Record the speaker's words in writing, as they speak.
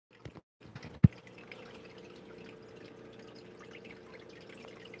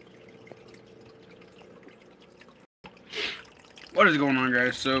What is going on,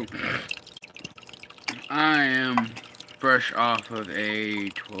 guys? So, I am fresh off of a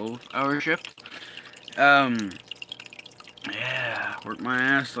 12-hour shift. Um, yeah, worked my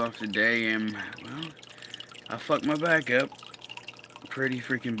ass off today, and, well, I fucked my back up pretty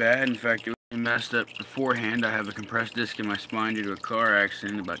freaking bad. In fact, it was messed up beforehand. I have a compressed disc in my spine due to a car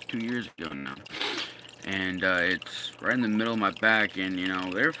accident about 2 years ago now. And, it's right in the middle of my back, and,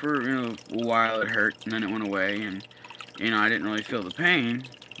 there for, a while it hurt, and then it went away, and, I didn't really feel the pain,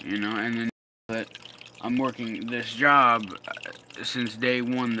 and then that I'm working this job, since day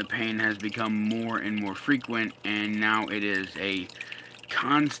one, the pain has become more and more frequent, and now it is a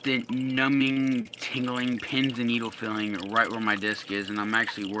constant numbing, tingling, pins and needle feeling right where my disc is, and I'm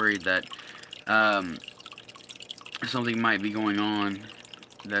actually worried that um, something might be going on.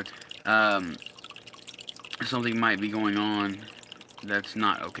 That's um, something might be going on that's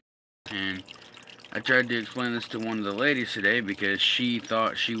not okay. And I tried to explain this to one of the ladies today because she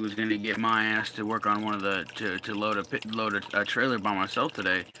thought she was gonna get my ass to work on one of the to load a trailer by myself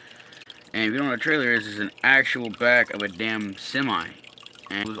today. And if you don't know what a trailer is, it's an actual back of a damn semi.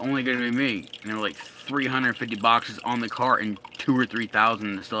 And it was only gonna be me. And there were like 350 boxes on the cart and 2 or 3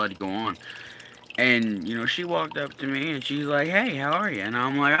 thousand that still had to go on. And she walked up to me and she's like, "Hey, how are you?" And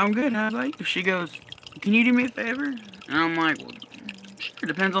I'm like, "I'm good. How about you?" She goes, "Can you do me a favor?" And I'm like, "Well, sure,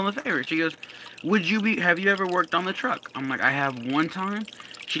 depends on the favor." She goes, have you ever worked on the truck? I'm like, "I have one time."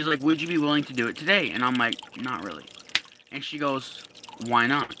 She's like, "Would you be willing to do it today?" And I'm like, "Not really." And she goes, "Why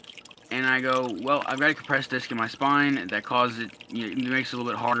not?" And I go, "Well, I've got a compressed disc in my spine that causes it, it makes it a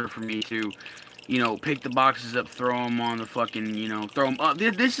little bit harder for me to, pick the boxes up, throw them on the fucking, throw them up.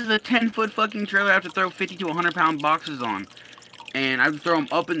 This is a 10-foot fucking trailer I have to throw 50 to 100-pound boxes on. And I have to throw them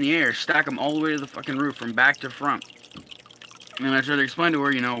up in the air, stack them all the way to the fucking roof from back to front." And I tried to explain to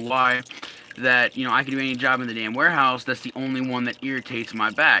her, why that, I can do any job in the damn warehouse. That's the only one that irritates my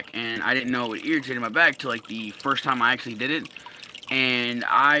back. And I didn't know it irritated my back till like the first time I actually did it. And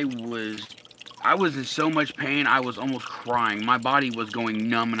I was in so much pain, I was almost crying. My body was going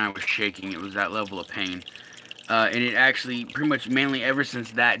numb and I was shaking. It was that level of pain. And it actually, pretty much mainly ever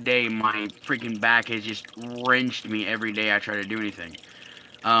since that day, my freaking back has just wrenched me every day I try to do anything.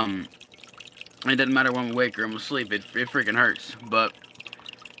 Um, it doesn't matter when I'm awake or I'm asleep, it freaking hurts. But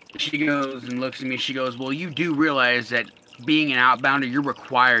she goes and looks at me, she goes, "Well, you do realize that being an outbounder, you're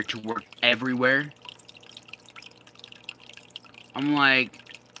required to work everywhere?" I'm like,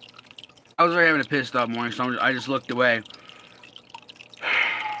 I was already having a pissed off morning, so I just looked away.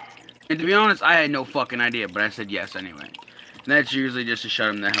 And to be honest, I had no fucking idea, but I said yes anyway. And that's usually just to shut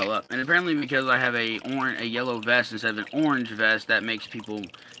them the hell up. And apparently because I have a yellow vest instead of an orange vest, that makes people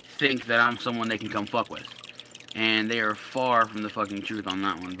think that I'm someone they can come fuck with. And they are far from the fucking truth on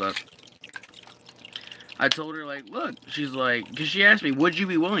that one, but I told her, like, look, she's like, because she asked me, "Would you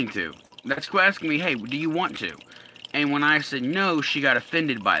be willing to?" That's asking me, "Hey, do you want to?" And when I said no, she got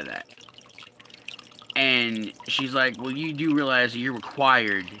offended by that. And she's like, "Well, you do realize that you're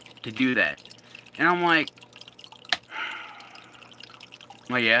required to do that." And I'm like,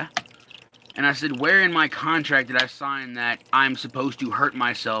 "Well, yeah." And I said, "Where in my contract did I sign that I'm supposed to hurt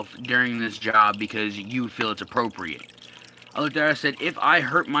myself during this job because you feel it's appropriate?" I looked at her, I said, "If I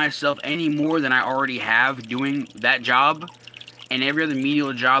hurt myself any more than I already have doing that job and every other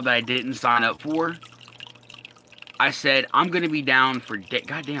menial job that I didn't sign up for," I said, "I'm going to be down for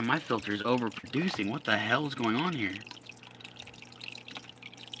Goddamn, my filter is overproducing. What the hell is going on here?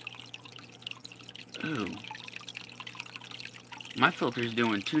 Ooh. My filter's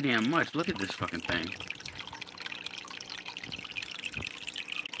doing too damn much. Look at this fucking thing.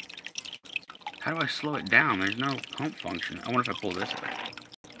 How do I slow it down? There's no pump function. I wonder if I pull this back.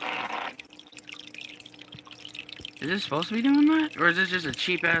 Is this supposed to be doing that? Or is this just a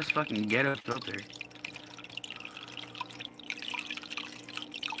cheap-ass fucking ghetto filter?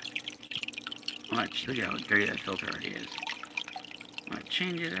 Look at how dirty that filter already is. I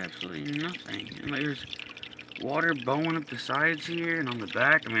change it absolutely nothing. And there's water bowing up the sides here and on the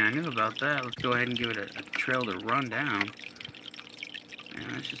back. I mean, I knew about that. Let's go ahead and give it a trail to run down.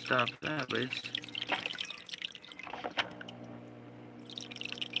 And I should stop that, but it's...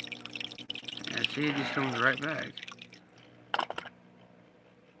 Yeah, see, it just comes right back.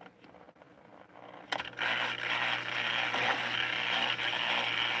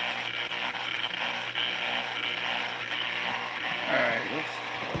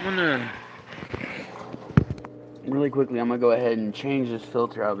 I'm gonna... Really quickly, I'm gonna go ahead and change this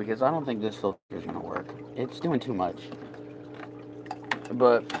filter out because I don't think this filter is gonna work. It's doing too much.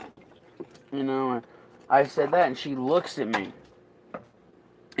 But, I said that and she looks at me.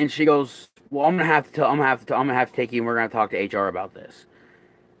 And she goes, well, I'm gonna have to take you and we're gonna talk to HR about this.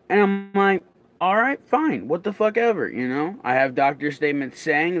 And I'm like, all right, fine, what the fuck ever, you know? I have doctor statements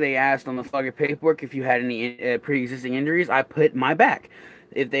saying they asked on the fucking paperwork if you had any pre-existing injuries. I put my back.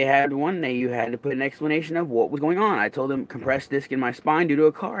 If they had one, you had to put an explanation of what was going on. I told them compressed disc in my spine due to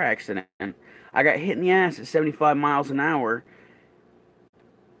a car accident. I got hit in the ass at 75 miles an hour.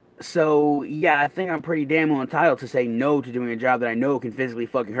 So, yeah, I think I'm pretty damn well entitled to say no to doing a job that I know can physically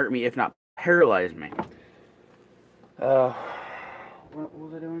fucking hurt me, if not paralyze me. Uh, what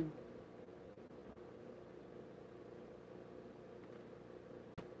was I doing?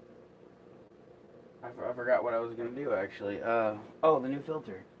 I forgot what I was gonna do actually. Oh, the new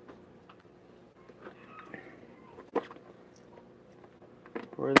filter.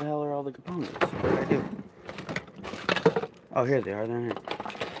 Where the hell are all the components? What did I do? Oh, here they are. They're in here.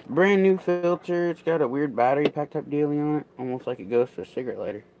 Brand new filter. It's got a weird battery pack type dealing on it, almost like it goes to a cigarette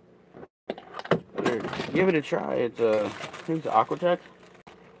lighter. Here, give it a try. It's I think it's Aquatech.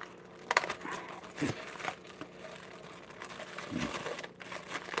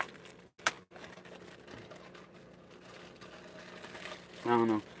 I don't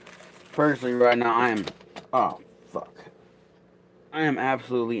know. Personally, right now, oh, fuck. I am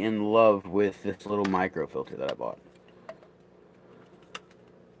absolutely in love with this little micro filter that I bought.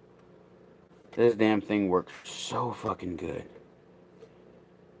 This damn thing works so fucking good.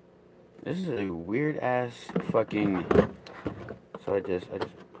 This is a weird ass fucking. So I just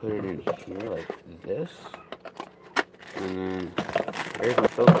put it in here like this, and then there's my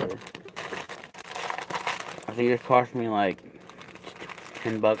filter. I think it cost me like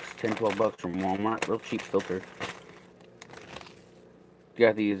 10 bucks, 10, 12 bucks from Walmart. Real cheap filter.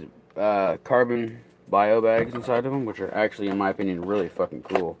 Got these carbon bio bags inside of them, which are actually, in my opinion, really fucking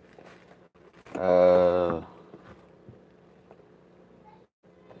cool. I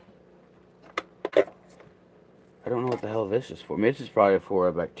don't know what the hell this is for. This is probably for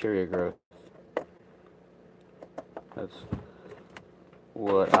a bacteria growth. That's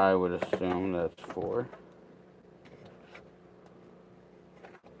what I would assume that's for.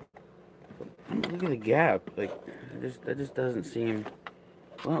 Look at the gap. Like, that just doesn't seem.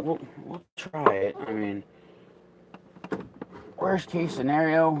 Well, we'll try it. I mean, worst case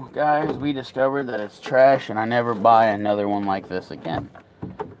scenario, guys, we discovered that it's trash, and I never buy another one like this again.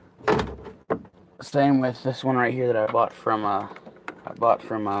 Same with this one right here that I bought from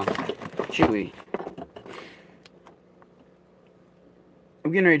Chewy.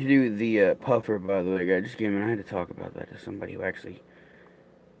 I'm getting ready to do the puffer, by the way, guys. Just give me. I had to talk about that to somebody who actually,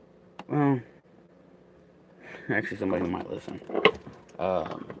 well, actually somebody who might listen.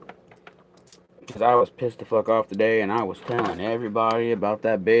 Because I was pissed the fuck off today, and I was telling everybody about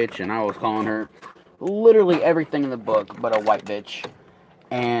that bitch, and I was calling her literally everything in the book but a white bitch.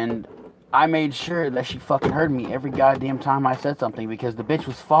 And I made sure that she fucking heard me every goddamn time I said something, because the bitch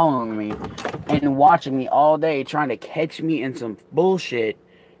was following me and watching me all day, trying to catch me in some bullshit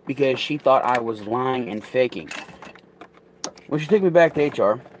because she thought I was lying and faking. Well, she took me back to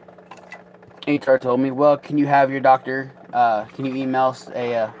HR. HR told me, well, can you have your doctor, can you email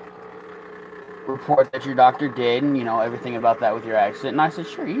a report that your doctor did, and, you know, everything about that with your accident? And I said,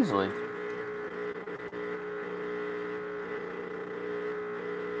 sure, easily.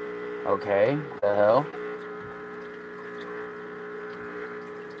 Okay, the hell?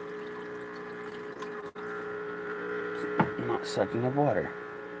 I'm not sucking up water.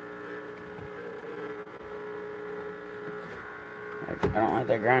 I don't like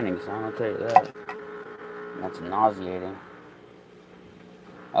that grinding sound, I'll tell you that. That's nauseating.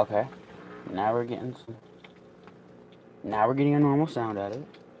 Okay. Now we're getting a normal sound out of it.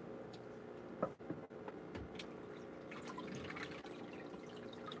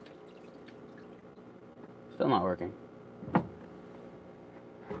 Still not working.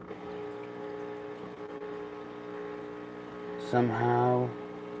 Somehow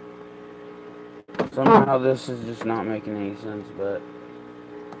this is just not making any sense, but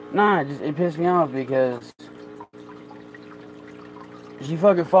nah, it pissed me off because she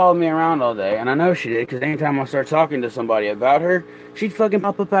fucking followed me around all day, and I know she did, because anytime I start talking to somebody about her, she'd fucking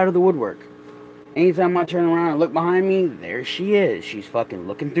pop up out of the woodwork. Anytime I turn around and look behind me, there she is. She's fucking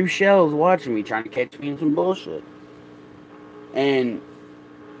looking through shelves, watching me, trying to catch me in some bullshit. And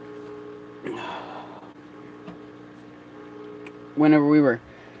whenever we were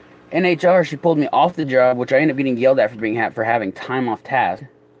in HR, she pulled me off the job, which I ended up getting yelled at for having time off task,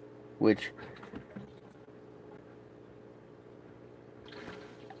 which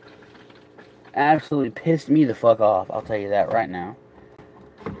absolutely pissed me the fuck off. I'll tell you that right now.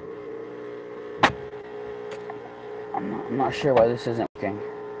 I'm not sure why this isn't working.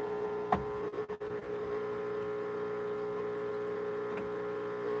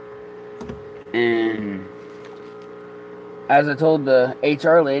 And as I told the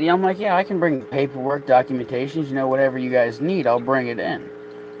HR lady, I'm like, yeah, I can bring paperwork, documentations, whatever you guys need, I'll bring it in.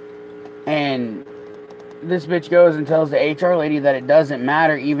 And this bitch goes and tells the HR lady that it doesn't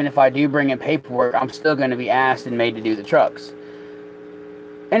matter, even if I do bring in paperwork, I'm still going to be asked and made to do the trucks.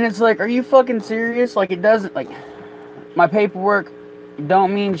 And it's like, are you fucking serious? Like, it doesn't, like, my paperwork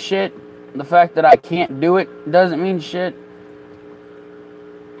don't mean shit. The fact that I can't do it doesn't mean shit.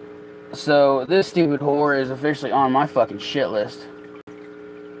 So, this stupid whore is officially on my fucking shit list.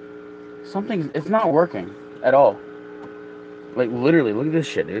 It's not working at all. Like, literally, look at this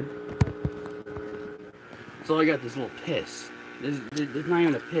shit, dude. So I got this little piss. It's not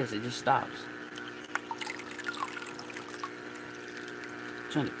even a piss, it just stops.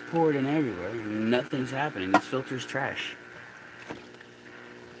 I'm trying to pour it in everywhere, and nothing's happening. This filter's trash.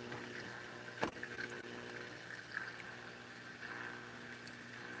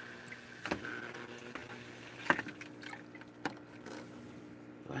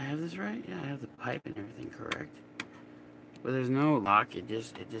 Do I have this right? Yeah, I have the pipe and everything correct. But there's no lock, it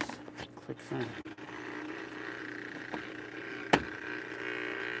just clicks in.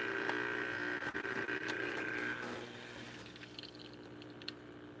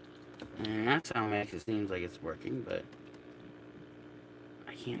 And that sound makes it seems like it's working, but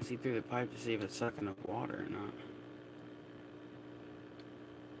I can't see through the pipe to see if it's sucking up water or not.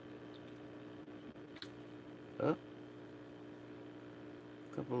 Oh.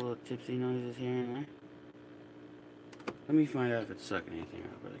 A couple little tipsy noises here and there. Let me find out if it's sucking anything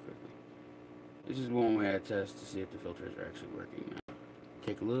up really quickly. This is one way I test to see if the filters are actually working now.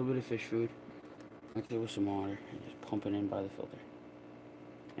 Take a little bit of fish food, mix it with some water, and just pump it in by the filter.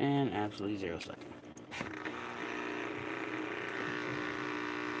 And absolutely 0 seconds.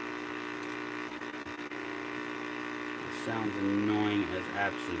 It sounds annoying as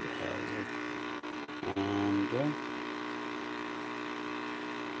absolute hell, dude. And go.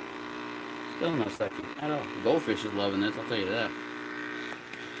 Still no sucking at all. The goldfish is loving this, I'll tell you that.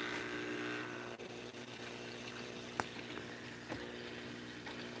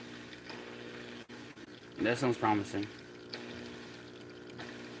 That sounds promising.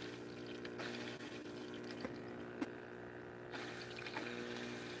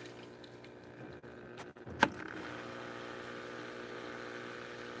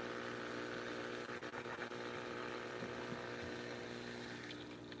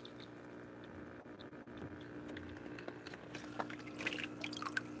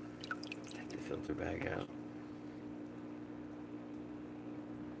 Take the filter bag out.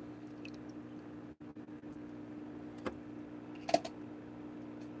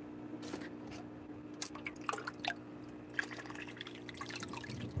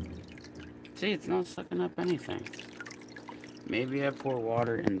 See, it's not sucking up anything. Maybe I pour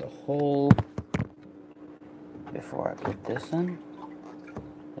water in the hole before I put this in.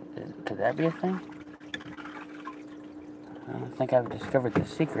 Could that be a thing? I don't think I've discovered the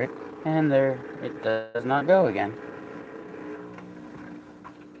secret. And there, it does not go again.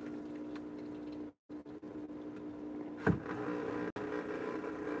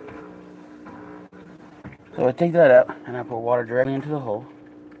 So I take that out and I pour water directly into the hole.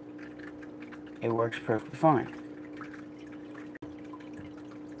 It works perfectly fine.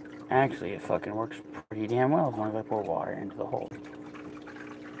 Actually, it fucking works pretty damn well as long as I pour water into the hole.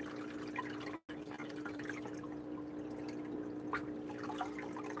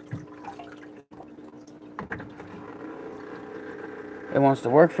 It wants to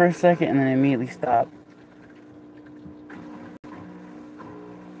work for a second and then immediately stop.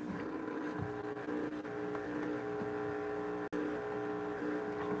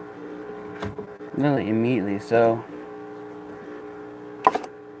 Really immediately, so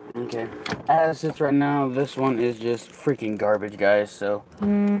okay. As it sits right now, this one is just freaking garbage, guys. So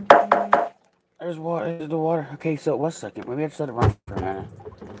there's water. There's the water. Okay, so it was sucking. Maybe I just let it run for a minute.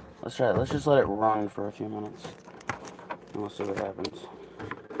 Let's try it. Let's just let it run for a few minutes, and we'll see what happens.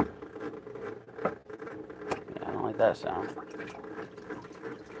 Yeah, I don't like that sound.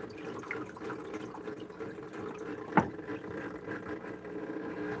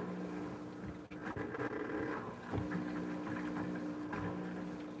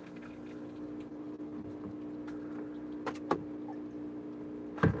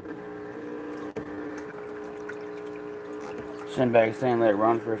 Sandbag saying let it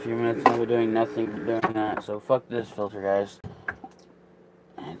run for a few minutes, and we're doing nothing but doing that. So fuck this filter, guys.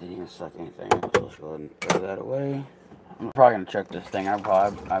 And it didn't even suck anything. So let's go ahead and throw that away. I'm probably gonna check this thing. I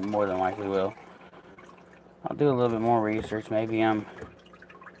more than likely will. I'll do a little bit more research. Maybe I'm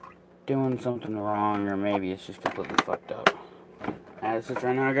doing something wrong, or maybe it's just completely fucked up. As this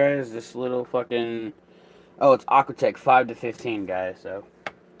right now, guys, this little fucking... Oh, it's Aquatech 5 to 15, guys, so...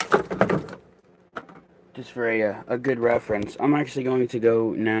 Just for a good reference, I'm actually going to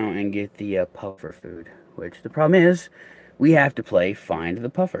go now and get the puffer food. Which, the problem is, we have to play Find the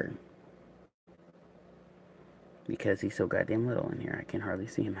Puffer. Because he's so goddamn little in here, I can hardly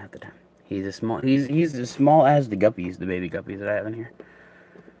see him half the time. He's as small as the guppies, the baby guppies that I have in here.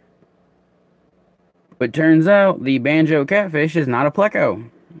 But turns out the banjo catfish is not a pleco.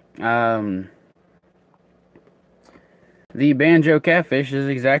 The banjo catfish is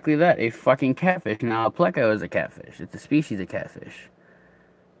exactly that, a fucking catfish. Now, a pleco is a catfish. It's a species of catfish.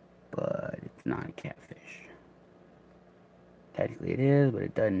 But it's not a catfish. Technically it is, but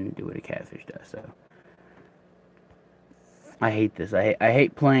it doesn't do what a catfish does, so... I hate this. I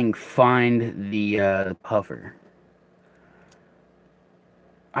hate playing Find the Puffer.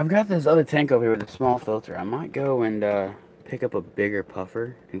 I've got this other tank over here with a small filter. I might go and pick up a bigger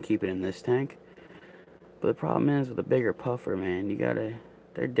puffer and keep it in this tank. But the problem is with a bigger puffer, man, you gotta...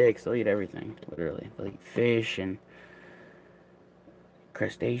 They're dicks. They'll eat everything, literally. They'll eat fish and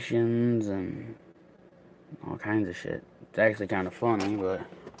crustaceans and all kinds of shit. It's actually kind of funny, but...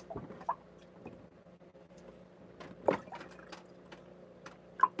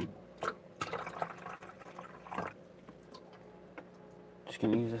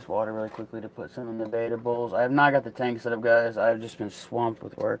 Can use this water really quickly to put some in the beta bowls. I have not got the tank set up, guys. I've just been swamped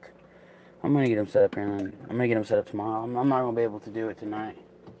with work. I'm gonna get them set up here, and I'm gonna get them set up tomorrow. I'm not gonna be able to do it tonight.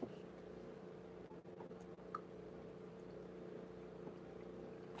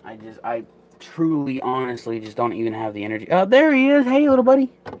 I truly, honestly, just don't even have the energy. Oh, there he is. Hey, little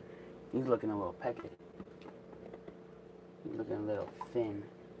buddy. He's looking a little pecky. He's looking a little thin.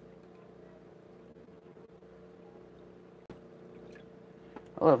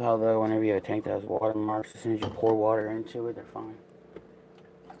 I love how, though, whenever you have a tank that has watermarks, as soon as you pour water into it, they're fine.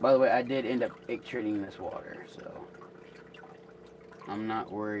 By the way, I did end up treating this water, so I'm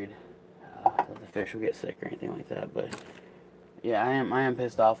not worried that the fish will get sick or anything like that. But yeah, I am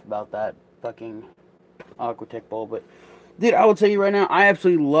pissed off about that fucking Aquatech bowl. But dude, I will tell you right now, I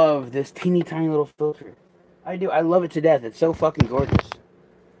absolutely love this teeny tiny little filter. I do. I love it to death. It's so fucking gorgeous.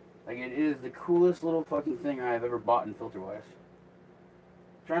 Like, it is the coolest little fucking thing I've ever bought in filter-wise.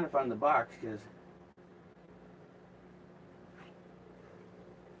 Trying to find the box, because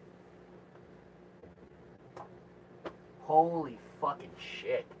holy fucking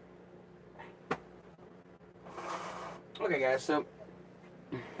shit. Okay, guys, so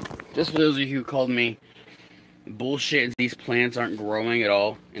just for those of you who called me bullshit, these plants aren't growing at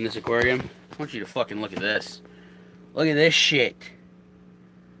all in this aquarium, I want you to fucking look at this. Look at this shit.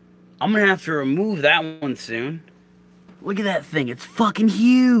 I'm gonna have to remove that one soon. Look at that thing. It's fucking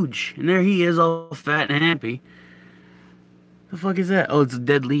huge. And there he is, all fat and happy. The fuck is that? Oh, it's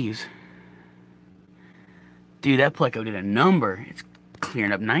dead leaves. Dude, that pleco did a number. It's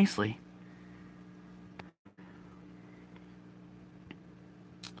clearing up nicely.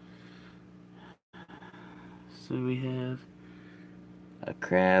 So we have a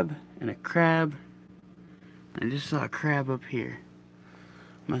crab and a crab. I just saw a crab up here.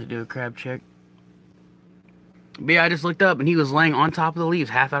 I'm about to do a crab check. But yeah, I just looked up and he was laying on top of the leaves,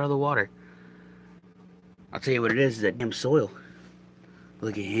 half out of the water. I'll tell you what it is that damn soil.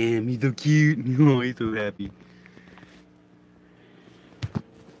 Look at him, he's so cute. Oh, he's so happy.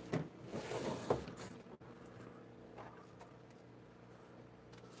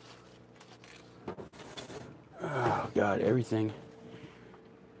 Oh god, everything.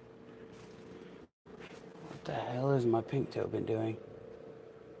 What the hell has my pink toe been doing?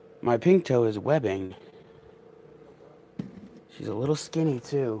 My pink toe is webbing. She's a little skinny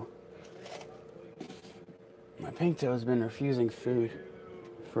too. My pink toe has been refusing food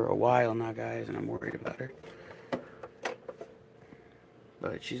for a while now, guys, and I'm worried about her.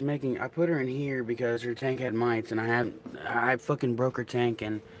 But she's making... I put her in here because her tank had mites, and I fucking broke her tank,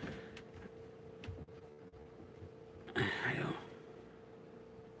 and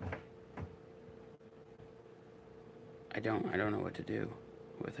I don't know what to do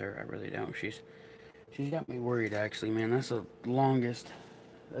with her. I really don't. She's got me worried, actually, man. That's the longest.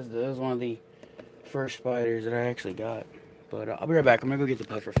 That was one of the first spiders that I actually got. But I'll be right back. I'm gonna go get the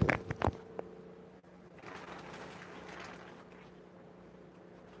puffer for her.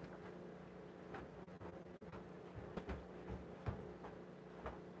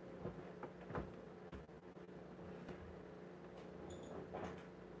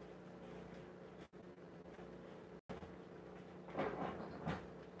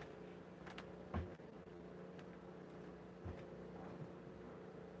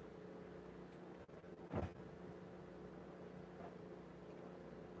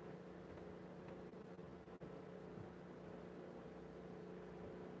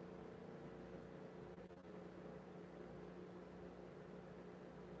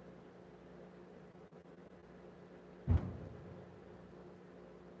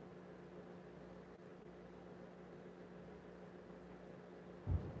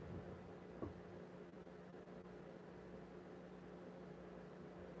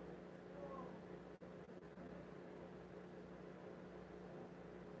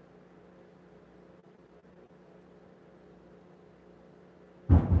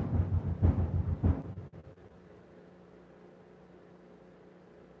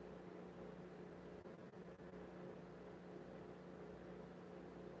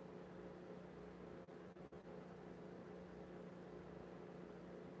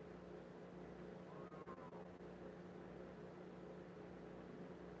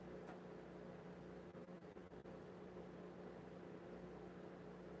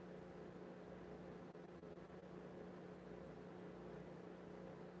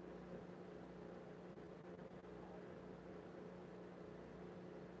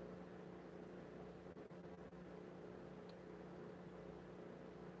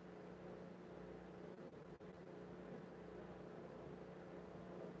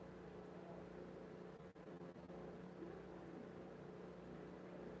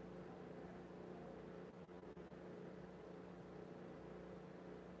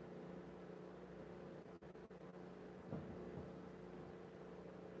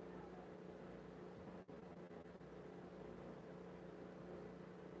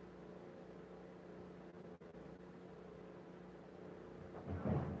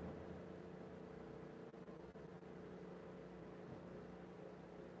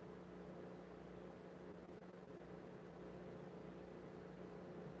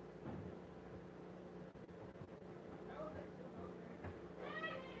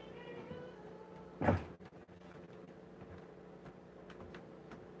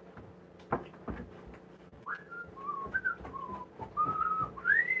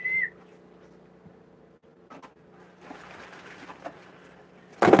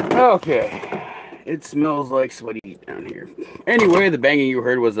 Okay. It smells like sweaty down here. Anyway, the banging you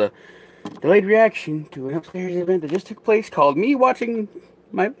heard was a delayed reaction to an upstairs event that just took place called me watching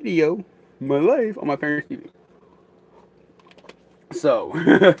my video, my life, on my parents' TV. So,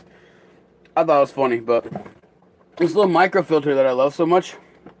 I thought it was funny, but this little micro filter that I love so much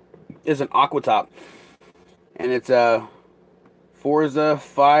is an aqua top. And it's a Forza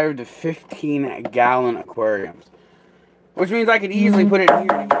 5 to 15 gallon aquariums. Which means I could easily put it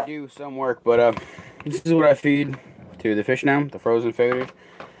here and do some work, but this is what I feed to the fish now, the frozen feeders.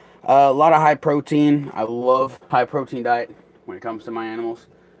 A lot of high protein. I love high protein diet when it comes to my animals.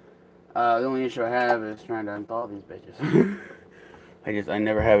 The only issue I have is trying to unthaw these bitches. I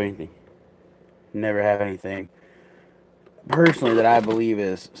never have anything. Never have anything. Personally, that I believe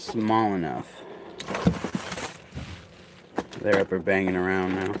is small enough. They're up there banging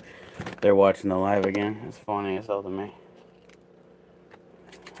around now. They're watching the live again. It's funny as hell to me.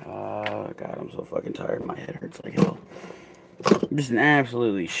 God, I'm so fucking tired. My head hurts like hell. Just an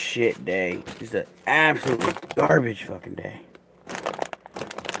absolutely shit day. Just an absolute garbage fucking day.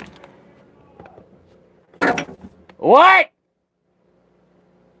 What?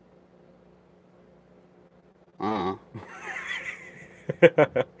 Oh,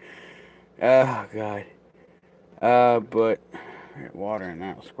 God. But water in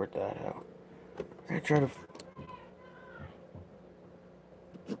that will squirt that out. I try to.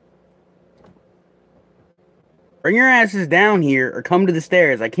 Bring your asses down here or come to the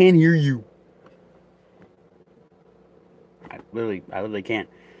stairs. I can't hear you. I literally can't.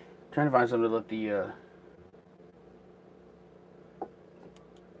 I'm trying to find something to let the,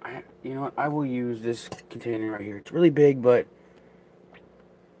 you know what? I will use this container right here. It's really big, but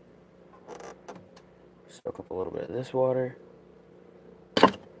soak up a little bit of this water.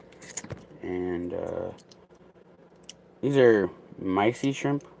 And, these are Micey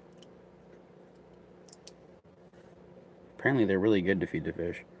shrimp. Apparently they're really good to feed the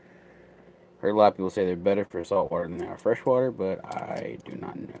fish. Heard a lot of people say they're better for saltwater than they are freshwater, but I do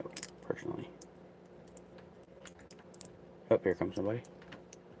not know, personally. Oh, here comes somebody.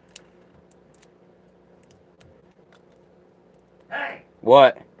 Hey!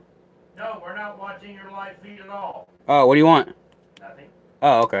 What? No, we're not watching your live feed at all. Oh, what do you want? Nothing.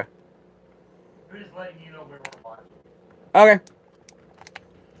 Oh, okay. We're just letting you know we weren't watching. Okay.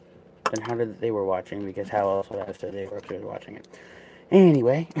 Then how did they were watching? Because how else would I have said they were upstairs watching it?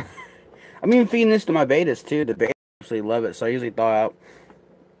 Anyway. I'm even feeding this to my betas, too. The betas absolutely love it, so I usually thaw out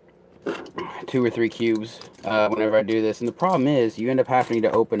 2 or 3 cubes whenever I do this. And the problem is, you end up having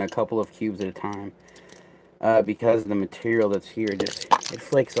to open a couple of cubes at a time. Because the material that's here, it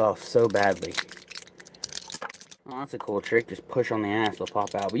flakes off so badly. Oh, that's a cool trick. Just push on the ass, it'll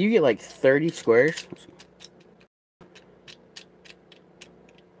pop out. But you get like 30 squares.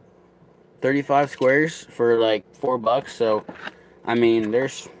 35 squares for like $4. So, I mean,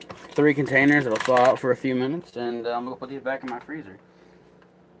 there's 3 containers that'll thaw out for a few minutes. And I'm going to put these back in my freezer.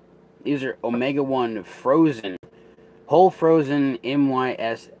 These are Omega 1 frozen, whole frozen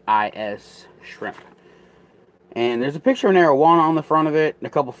MYSIS shrimp. And there's a picture of an arowana on the front of it, and a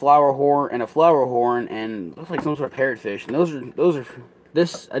couple flower horn, and looks like some sort of parrotfish. And those are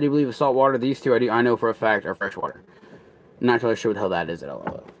this I do believe is saltwater. These two I know for a fact are freshwater. I'm not really sure what the hell that is at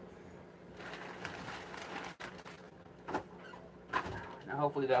all. Now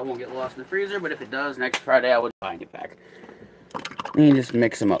hopefully that won't get lost in the freezer, but if it does, next Friday I will find it back. And just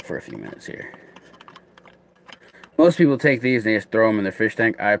mix them up for a few minutes here. Most people take these and they just throw them in the fish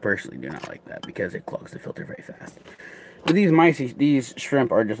tank. I personally do not like that because it clogs the filter very fast. But these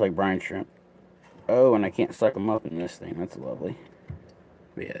shrimp are just like brine shrimp. Oh, and I can't suck them up in this thing. That's lovely.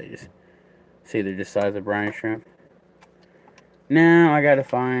 But yeah, they're just size of brine shrimp. Now I gotta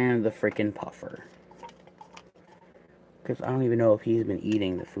find the freaking puffer. Because I don't even know if he's been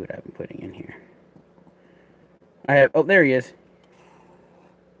eating the food I've been putting in here. Oh, there he is.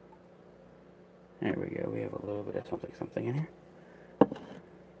 There we go. We have a little bit of something in here.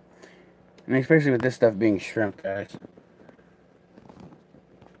 And especially with this stuff being shrimp, guys.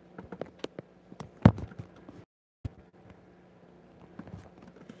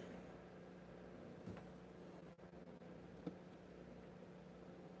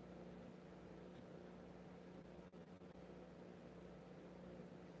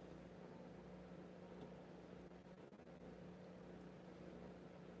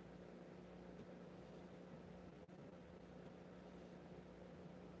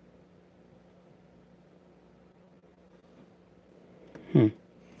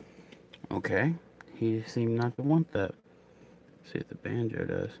 Okay. He seemed not to want that. Let's see if the banjo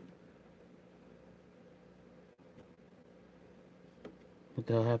does. What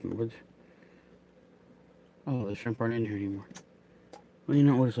the hell happened? Oh, the shrimp aren't in here anymore. Well, you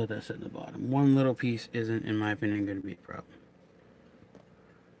know, we'll just let that sit in the bottom. One little piece isn't, in my opinion, going to be a problem.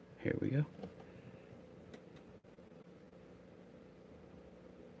 Here we go.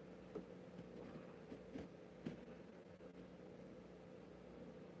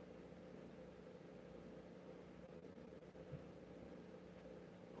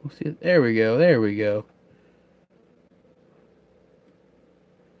 We'll see. There we go. There we go.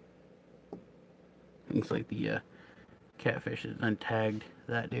 Looks like the catfish is untagged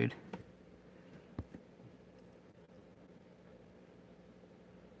that dude.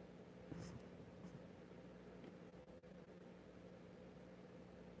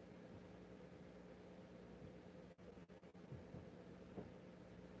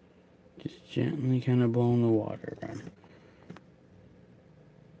 Just gently kind of blowing the water around.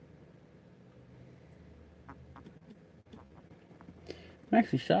 I'm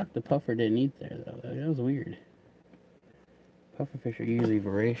actually shocked the puffer didn't eat there, though. That was weird. Pufferfish are usually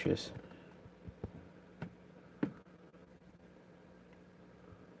voracious.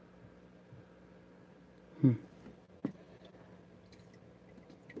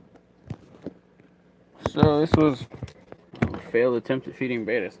 So this was a failed attempt at feeding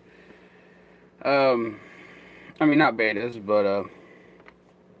betas. I mean, not betas, but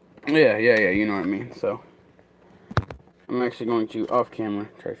yeah, you know what I mean. So I'm actually going to, off camera,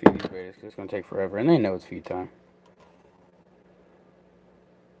 try to feed these betas, because it's going to take forever, and they know it's feed time.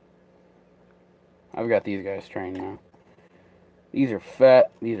 I've got these guys trained now. These are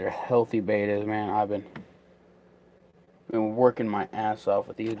fat, these are healthy betas, man. I've been working my ass off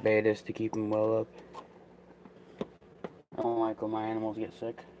with these betas to keep them well up. I don't like when my animals get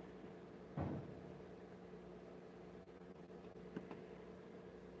sick.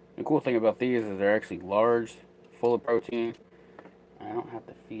 The cool thing about these is they're actually large, full of protein, and I don't have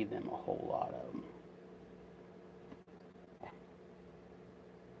to feed them a whole lot of them.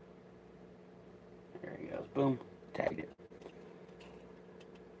 There he goes. Boom. Tagged it.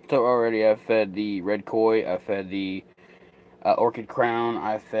 So already I've fed the red koi, I fed the orchid crown,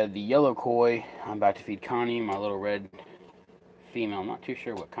 I fed the yellow koi. I'm about to feed Connie, my little red female. I'm not too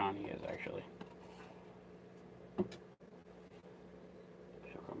sure what Connie is, actually. She'll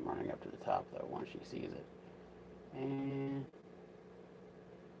come running up to the top, though, once she sees it. And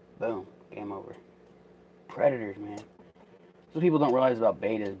boom. Game over. Predators, man. That's what people don't realize about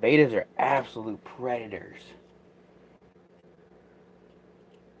betas. Betas are absolute predators.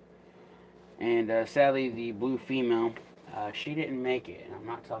 And sadly, the blue female, she didn't make it. And I'm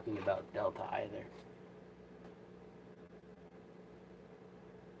not talking about Delta either.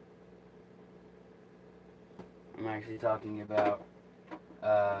 I'm actually talking about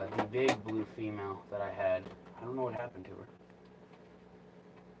the big blue female that I had. I don't know what happened to her.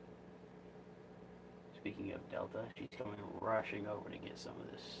 Speaking of Delta, she's coming rushing over to get some of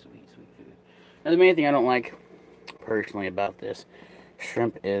this sweet, sweet food. Now, the main thing I don't like, personally, about this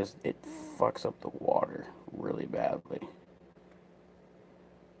shrimp is it fucks up the water really badly.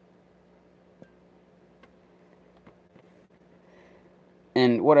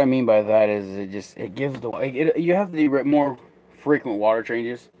 And what I mean by that is it gives the you have the more frequent water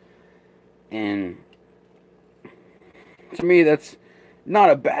changes, and to me that's not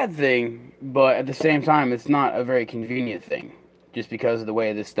a bad thing, but at the same time it's not a very convenient thing, just because of the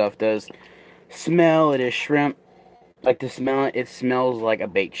way this stuff does smell. It is shrimp. Like to smell it, it smells like a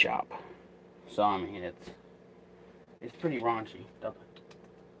bait shop. So I mean it's pretty raunchy. Delta,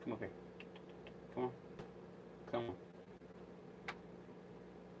 come up here. Come on. Come on.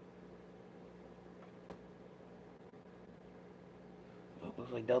 Oh,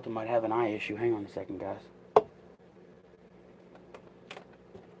 looks like Delta might have an eye issue. Hang on a second, guys.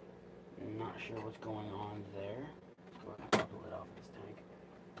 Not sure what's going on there. Let's go ahead and pull it off this tank.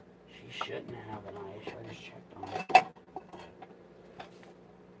 She shouldn't have an eye issue. I just checked on it.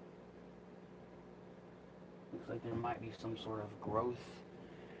 Looks like there might be some sort of growth,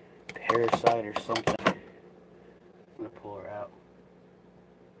 parasite or something. I'm going to pull her out.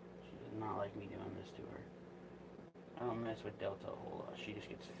 She does not like me doing this to her. I don't mess with Delta a whole lot. She just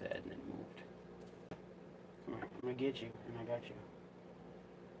gets fed and then moved. Come here. I'm going to get you, and I got you.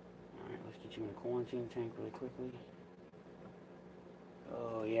 Alright, let's get you in a quarantine tank really quickly.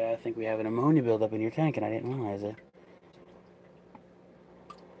 Oh yeah, I think we have an ammonia buildup in your tank and I didn't realize it.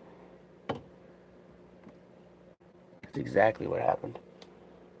 That's exactly what happened.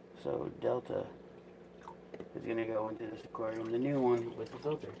 So Delta is going to go into this aquarium, the new one with the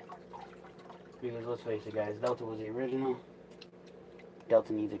filter. Because let's face it guys, Delta was the original.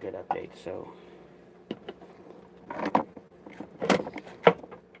 Delta needs a good update, so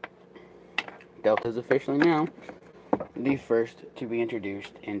Delta is officially now the first to be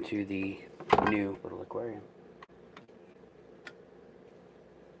introduced into the new little aquarium.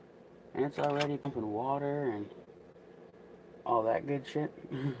 And it's already pumping water and all that good shit.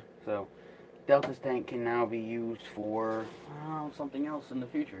 So, Delta's tank can now be used for something else in the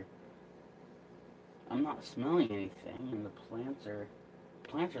future. I'm not smelling anything, and the plants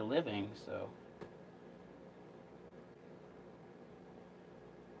are living, so.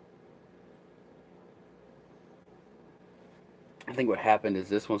 I think what happened is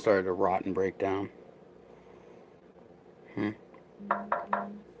this one started to rot and break down.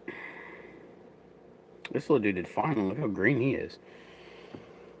 This little dude did fine. Look how green he is.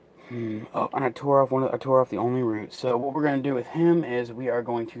 Oh, and I tore off the only root. So what we're gonna do with him is we are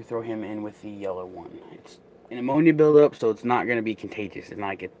going to throw him in with the yellow one. It's an ammonia buildup, so it's not gonna be contagious. It's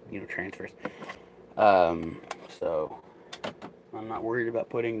not get transfers. So I'm not worried about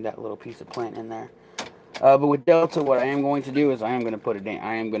putting that little piece of plant in there. But with Delta, what I am going to do is I am going to put it in.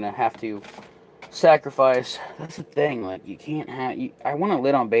 I am going to have to sacrifice. That's the thing. Like, you can't have. I want to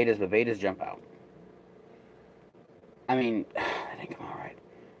lid on betas, but betas jump out. I mean, I think I'm alright.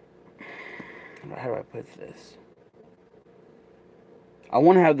 How do I put this? I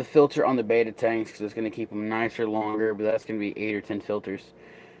want to have the filter on the beta tanks because it's going to keep them nicer, longer. But that's going to be 8 or 10 filters,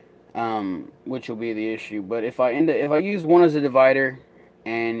 which will be the issue. But if I use one as a divider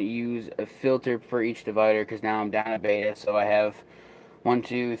and use a filter for each divider, because now I'm down at beta, so I have 1,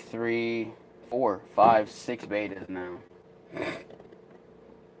 2, 3, 4, 5, 6 betas now.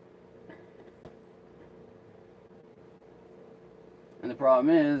 And the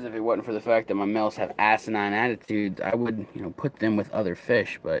problem is, if it wasn't for the fact that my males have asinine attitudes, I would, put them with other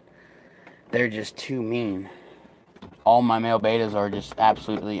fish, but they're just too mean. All my male betas are just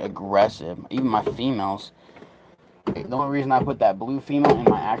absolutely aggressive. Even my females. The only reason I put that blue female in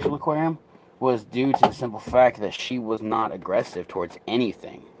my actual aquarium was due to the simple fact that she was not aggressive towards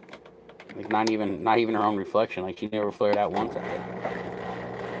anything. Like, not even her own reflection. Like, she never flared out once at it.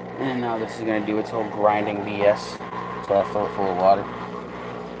 And now this is going to do its whole grinding BS. So I fill it full of water.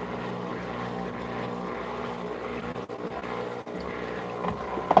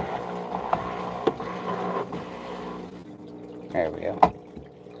 There we go.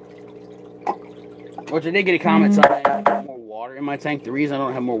 Which I did get a comment on. I have more water in my tank. The reason I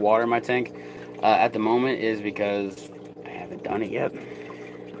don't have more water in my tank at the moment is because I haven't done it yet.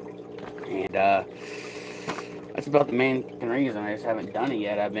 And that's about the main reason. I just haven't done it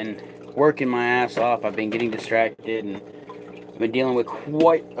yet. I've been working my ass off. I've been getting distracted, and I've been dealing with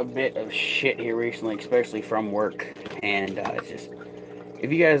quite a bit of shit here recently, especially from work. And it's just,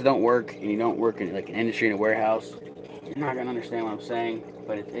 if you guys don't work, and you don't work in like an industry in a warehouse, you're not going to understand what I'm saying.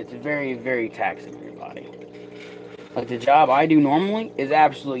 But it's very, very taxing on your body. Like, the job I do normally is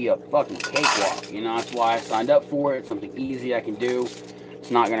absolutely a fucking cakewalk. That's why I signed up for it. It's something easy I can do.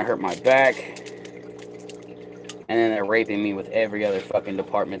 It's not going to hurt my back. And then they're raping me with every other fucking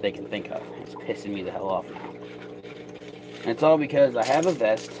department they can think of. It's pissing me the hell off now. And it's all because I have a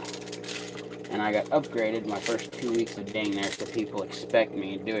vest. And I got upgraded my first 2 weeks of being there, so people expect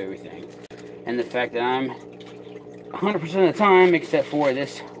me to do everything. And the fact that I'm 100% of the time, except for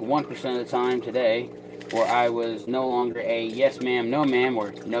this 1% of the time today, where I was no longer a yes ma'am, no ma'am,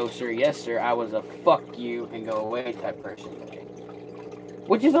 or no sir, yes sir. I was a fuck you and go away type person.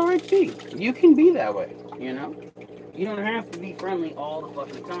 Which is alright too. You can be that way, You don't have to be friendly all the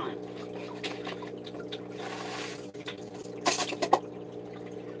fucking time.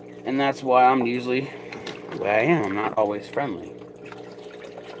 And that's why I'm usually the way I am. I'm not always friendly.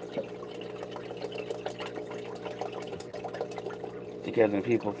 Because when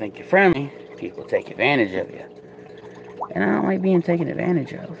people think you're friendly, people take advantage of you. And I don't like being taken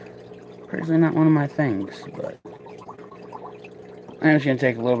advantage of. Personally, not one of my things, but I'm just going to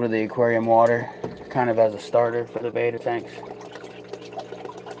take a little bit of the aquarium water, kind of as a starter for the beta tanks.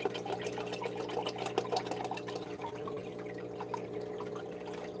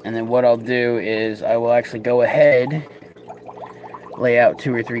 And then what I'll do is I will actually go ahead, lay out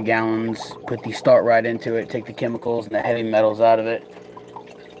 2 or 3 gallons, put the start right into it, take the chemicals and the heavy metals out of it,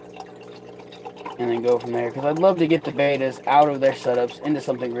 and then go from there. Because I'd love to get the betas out of their setups into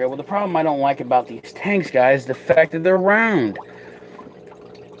something real. Well, the problem I don't like about these tanks, guys, is the fact that they're round.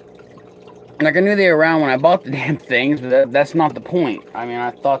 Like, I knew they were round when I bought the damn things, but that's not the point. I mean, I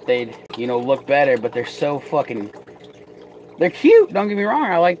thought they'd, look better, but they're so fucking... They're cute, don't get me wrong.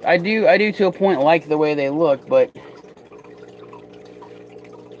 I do to a point like the way they look, but...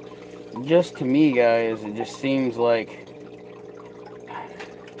 Just to me, guys, it just seems like...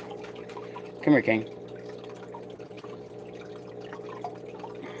 Come here, King.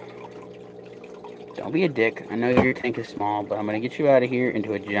 Don't be a dick. I know your tank is small, but I'm going to get you out of here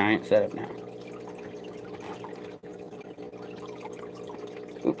into a giant setup now.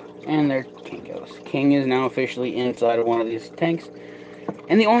 Oop. And there King goes. King is now officially inside of one of these tanks.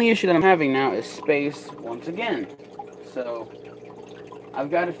 And the only issue that I'm having now is space once again. So,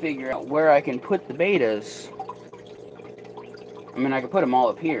 I've got to figure out where I can put the betas. I mean, I can put them all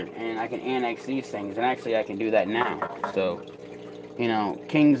up here, and I can annex these things, and actually I can do that now. So, you know,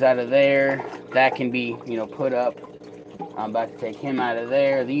 King's out of there. That can be, you know, put up. I'm about to take him out of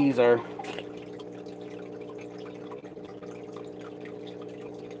there. These are...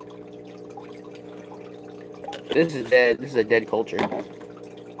 This is dead. This is a dead culture.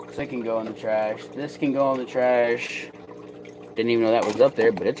 So it can go in the trash. This can go in the trash. Didn't even know that was up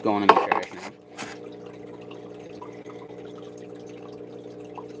there, but it's going in the trash now.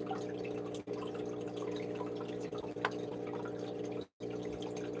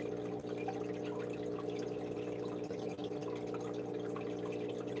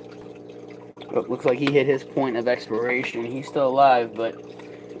 Well, looks like he hit his point of expiration. He's still alive, but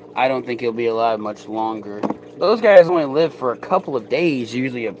I don't think he'll be alive much longer. Those guys only live for a couple of days,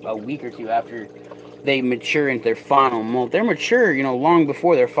 usually a week or two after they mature into their final molt. They're mature, you know, long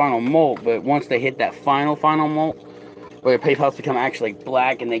before their final molt, but once they hit that final molt, where their pelts become actually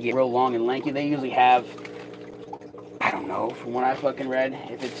black and they get real long and lanky, they usually have, I don't know, from what I fucking read,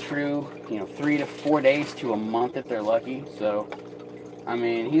 if it's true, you know, 3 to 4 days to a month if they're lucky. So, I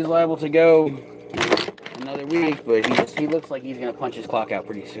mean, he's liable to go another week, but he looks like he's going to punch his clock out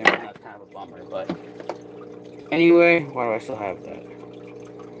pretty soon. That's kind of a bummer, but anyway, why do I still have that?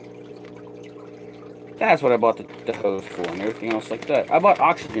 That's what I bought the hose for and everything else like that. I bought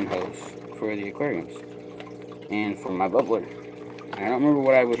oxygen hose for the aquariums and for my bubbler. I don't remember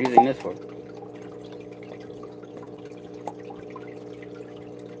what I was using this for.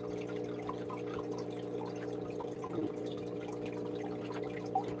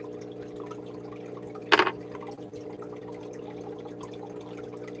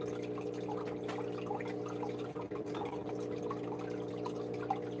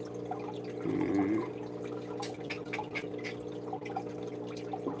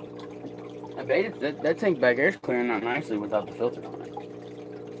 I bet that tank back there is clearing out nicely without the filter on it.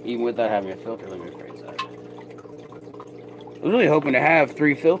 Even without having a filter, let me rephrase that. I was really hoping to have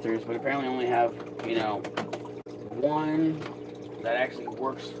 3 filters, but apparently only have, you know, 1 that actually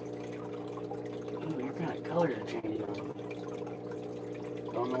works. Ooh, your kind of colors are changing.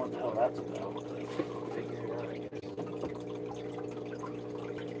 Don't know what the hell that's about. Figure it out, I guess.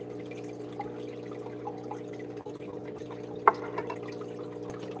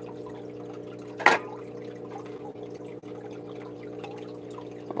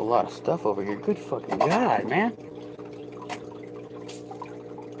 A lot of stuff over here. Good fucking God, man.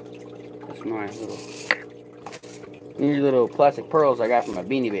 That's my little plastic pearls I got from my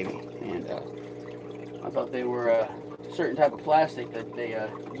Beanie Baby. And I thought they were a certain type of plastic that they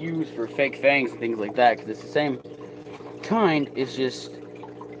use for fake fangs and things like that. Because it's the same kind. It's just,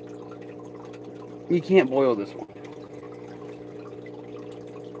 you can't boil this one.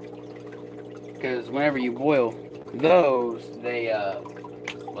 Because whenever you boil those, they,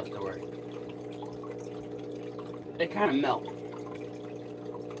 what's the word? They kind of melt.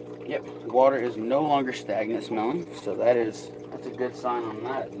 Yep, water is no longer stagnant smelling, so that's a good sign on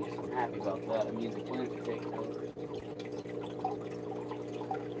that. At least I'm happy about that. It means the plants are taking over.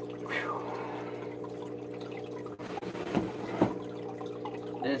 Whew.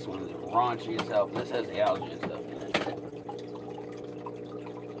 This one is raunchy as hell. This has the algae and stuff in it.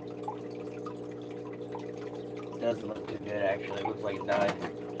 Doesn't look too good actually. It looks like it died.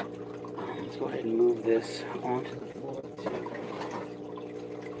 Let's go ahead and move this onto the floor too.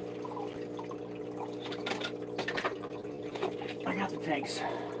 I got the tanks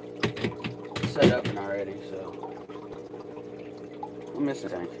set up and already, so I'm missing a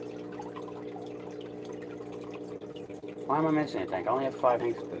tank. Why am I missing a tank? I only have 5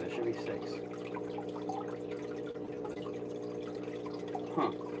 tanks, but there should be 6.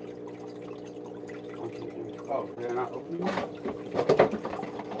 Huh. Oh, they're not open yet?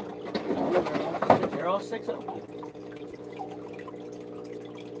 They're all 6 open.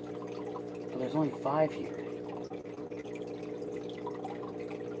 But there's only 5 here.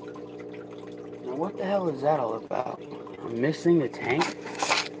 Now what the hell is that all about? I'm missing a tank?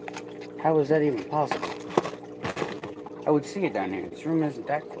 How is that even possible? I would see it down here. This room isn't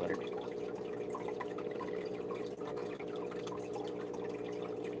that cluttered.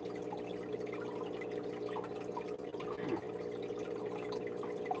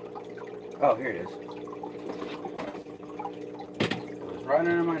 Oh, here it is. It was right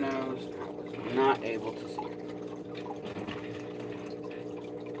under my nose. I was Not able to see it.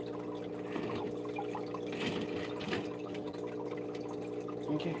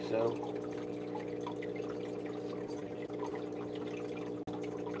 Okay, so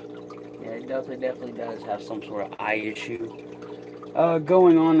yeah, it definitely does have some sort of eye issue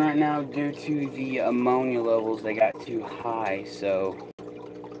going on right now due to the ammonia levels. They got too high, so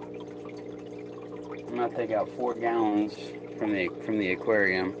I'm gonna take out 4 gallons from the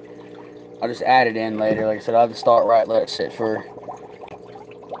aquarium. I'll just add it in later. Like I said, I'll just start right, let it sit for.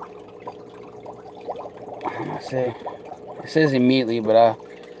 I'm gonna say it says immediately, but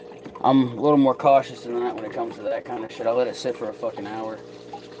I'm a little more cautious than that when it comes to that kind of shit. I'll let it sit for a fucking hour.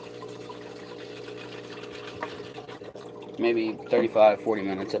 Maybe 35, 40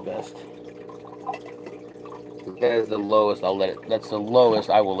 minutes at best. That is the lowest I'll let it, that's the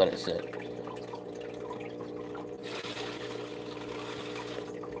lowest I will let it sit.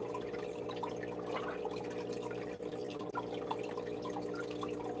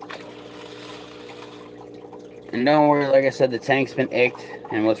 And don't worry, like I said, the tank's been icked,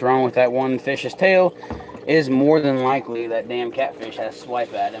 and what's wrong with that one fish's tail is more than likely that damn catfish has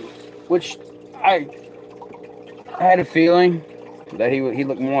swipe at him, which I had a feeling that he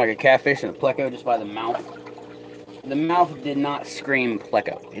looked more like a catfish than a pleco just by the mouth. The mouth did not scream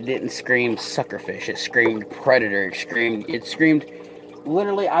pleco. It didn't scream suckerfish. It screamed predator. It screamed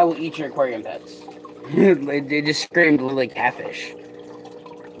literally, I will eat your aquarium pets. It just screamed literally catfish.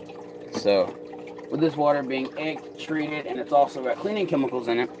 So, with this water being egged, treated, and it's also got cleaning chemicals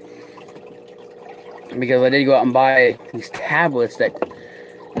in it, because I did go out and buy these tablets that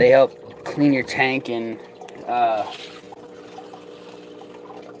they help clean your tank and I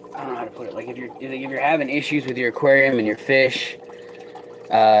don't know how to put it. Like if you're having issues with your aquarium and your fish,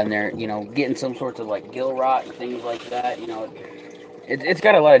 and they're getting some sorts of like gill rot and things like that, it's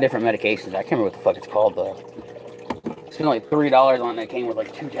got a lot of different medications. I can't remember what the fuck it's called though. I spent like $3 on it. It came with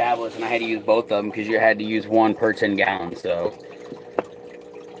like 2 tablets, and I had to use both of them because you had to use 1 per 10 gallons. So.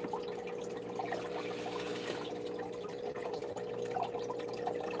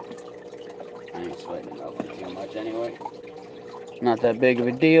 I ain't sweating it over too much anyway. Not that big of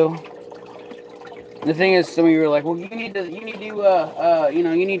a deal. The thing is, some of you were like, "Well, you need to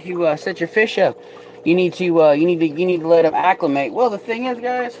set your fish up. You need to let them acclimate." Well, the thing is,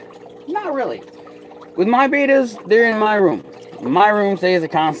 guys, not really. With my betas, they're in my room. My room stays a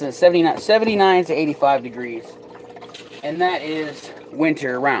constant 79 to 85 degrees, and that is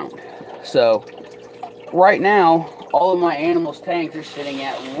winter round. So, right now, all of my animals' tanks are sitting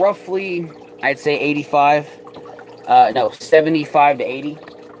at roughly, I'd say 75 to 80.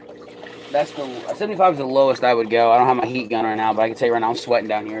 That's 75 is the lowest I would go. I don't have my heat gun right now, but I can tell you right now I'm sweating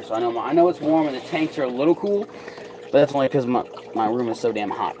down here, so I know it's warm and the tanks are a little cool, but that's only because my room is so damn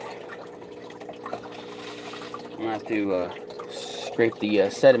hot. I'm gonna have to scrape the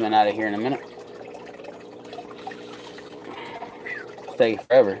sediment out of here in a minute. It'll take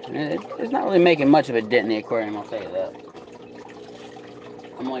forever. It's not really making much of a dent in the aquarium, I'll tell you that.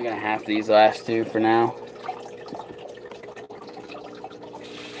 I'm only gonna have these last 2 for now.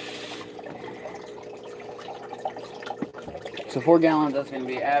 So 4 gallons, that's going to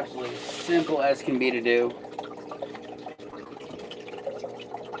be absolutely simple as can be to do.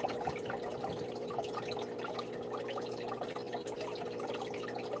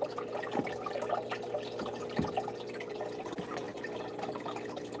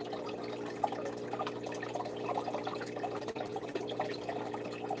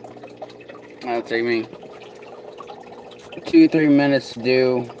 That'll take me 2-3 minutes to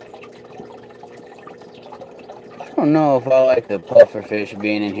do. I don't know if I like the pufferfish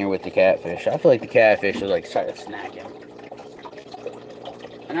being in here with the catfish. I feel like the catfish is like trying to snack him.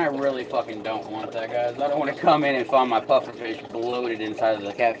 And I really fucking don't want that, guys. I don't want to come in and find my pufferfish bloated inside of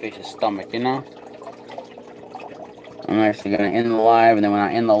the catfish's stomach, I'm actually going to end the live, and then when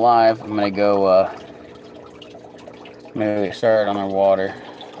I end the live, I'm going to go maybe get started on their water.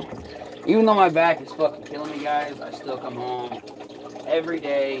 Even though my back is fucking killing me, guys, I still come home every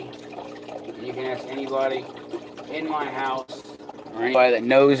day. You can ask anybody in my house or anybody that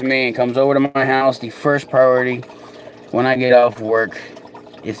knows me and comes over to my house. The first priority when I get off work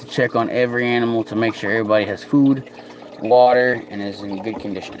is to check on every animal to make sure everybody has food, water, and is in good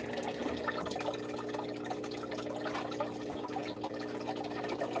condition.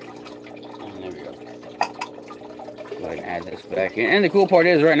 There we go. Go ahead and add this back in. And the cool part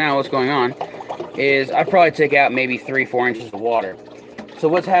is right now what's going on is I probably take out maybe 3-4 inches of water. So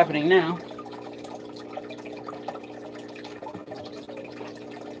what's happening now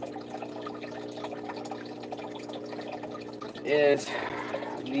is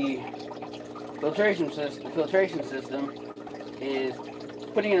filtration system is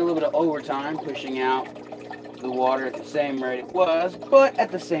putting in a little bit of overtime, pushing out the water at the same rate it was, but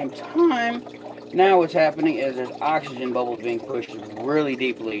at the same time, now what's happening is there's oxygen bubbles being pushed really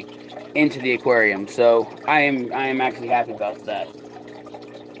deeply into the aquarium. So I am actually happy about that.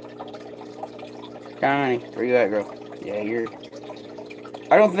 Connie, where you at, girl? Yeah, you're.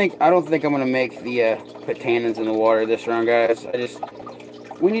 I don't think I'm gonna make the put tannins in the water this round, guys.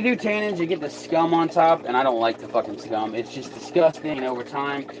 When you do tannins, you get the scum on top, and I don't like the fucking scum. It's just disgusting, and over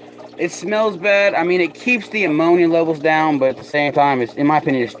time, it smells bad. I mean, it keeps the ammonia levels down, but at the same time, in my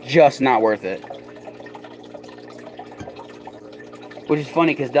opinion, it's just not worth it. Which is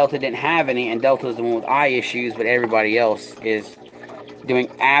funny, because Delta didn't have any, and Delta's the one with eye issues, but everybody else is doing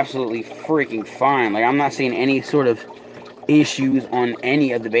absolutely freaking fine. Like, I'm not seeing any sort of issues on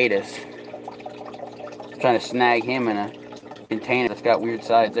any of the betas. I'm trying to snag him in a container that's got weird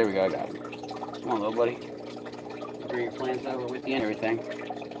sides. There we go, I got him. Come on, little buddy. Bring your plants over with you and everything.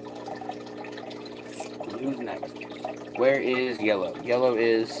 Who's next? Where is yellow? Yellow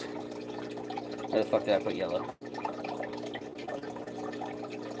is... Where the fuck did I put yellow?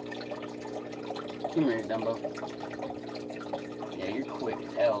 Come here, Dumbo. Yeah, you're quick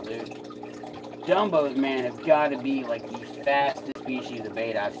as hell, dude. Dumbos, man, have got to be like the fastest species of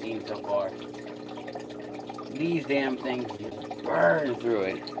beta I've seen so far. These damn things just burn through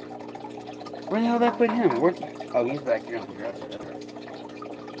it. Where the hell did I put him? Oh, he's back here on the dresser. That's right.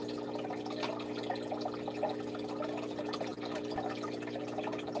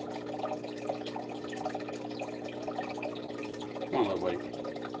 Come on, little buddy.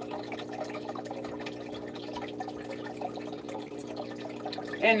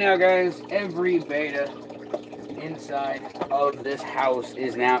 And now, guys, every beta inside of this house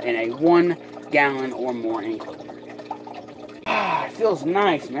is now in a 1 gallon or more enclosure. It feels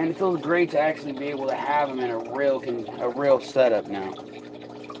nice, man. It feels great to actually be able to have them in a real setup now.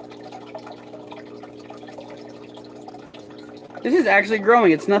 This is actually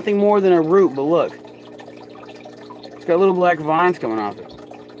growing. It's nothing more than a root, but look. It's got little black vines coming off it.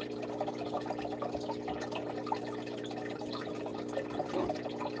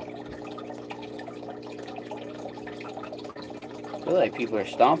 I feel like people are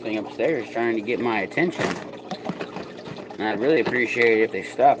stomping upstairs trying to get my attention. And I'd really appreciate it if they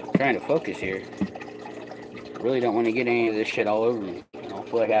stop. I'm trying to focus here. I really don't want to get any of this shit all over me. I don't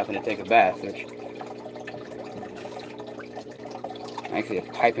feel like having to take a bath, which... Actually, a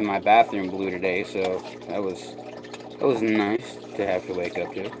pipe in my bathroom blew today, so that was nice to have to wake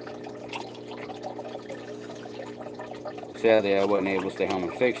up to. Sadly, I wasn't able to stay home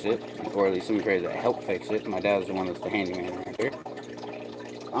and fix it, or at least somebody tried to help fix it. My dad's the one that's the handyman right here.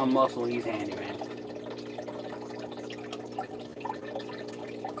 I'm Muscle, he's handyman.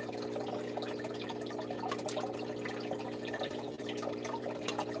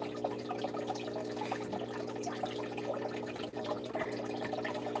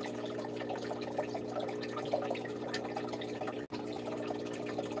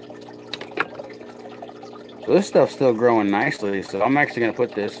 So this stuff's still growing nicely, so I'm actually going to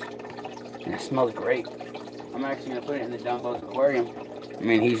put this, and it smells great. I'm actually going to put it in the Dumbo's aquarium. I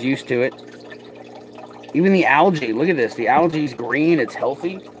mean, he's used to it. Even the algae, look at this. The algae's green, it's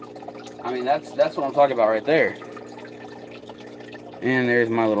healthy. I mean, that's what I'm talking about right there. And there's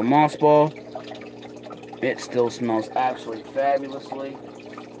my little moss ball. It still smells absolutely fabulously.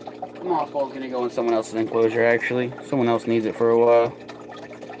 The moss ball's going to go in someone else's enclosure, actually. Someone else needs it for a while.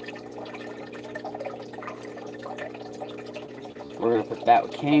 We're going to put that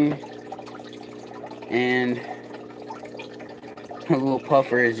with King. And a little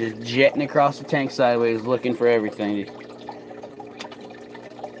puffer is just jetting across the tank sideways looking for everything.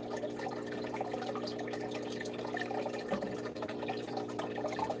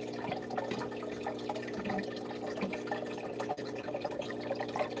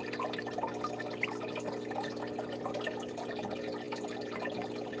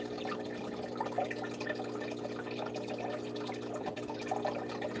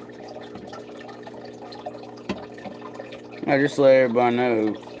 I just let everybody know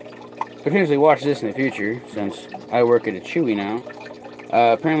who potentially watch this in the future, since I work at a Chewy now.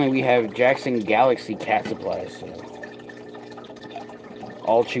 Apparently we have Jackson Galaxy cat supplies, so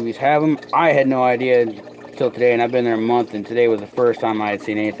all Chewies have them. I had no idea until today, and I've been there a month, and today was the first time I had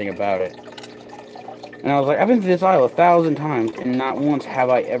seen anything about it. And I was like, I've been to this aisle 1,000 times, and not once have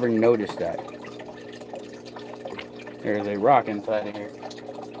I ever noticed that. There's a rock inside of here.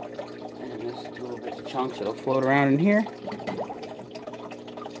 And this little bits of chunks that'll float around in here.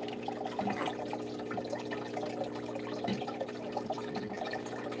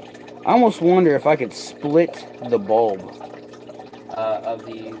 I almost wonder if I could split the bulb of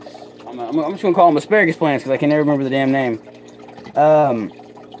these. I'm just gonna call them asparagus plants because I can never remember the damn name.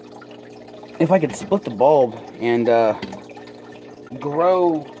 If I could split the bulb and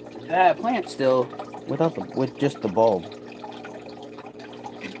grow that plant still with just the bulb,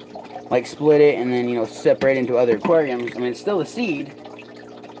 like split it and then, you know, separate into other aquariums. I mean, it's still a seed,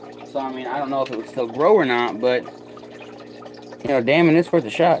 so I mean, I don't know if it would still grow or not, but you know, damn it, it's worth a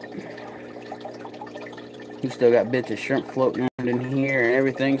shot. You still got bits of shrimp floating around in here and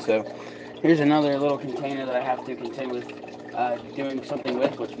everything, so here's another little container that I have to contend with doing something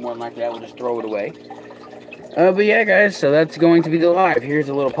with, which more than likely I will just throw it away. But yeah, guys, so that's going to be the live. Here's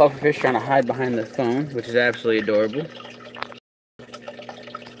a little pufferfish trying to hide behind the phone, which is absolutely adorable.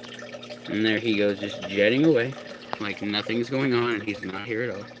 And there he goes, just jetting away, like nothing's going on, and he's not here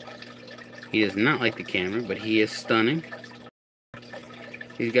at all. He does not like the camera, but he is stunning.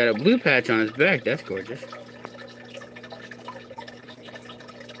 He's got a blue patch on his back. That's gorgeous.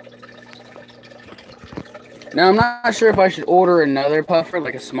 Now, I'm not sure if I should order another puffer,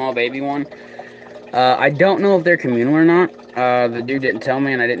 like a small baby one. I don't know if they're communal or not. The dude didn't tell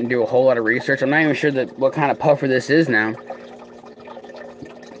me, and I didn't do a whole lot of research. I'm not even sure what kind of puffer this is now.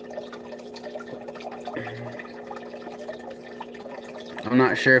 I'm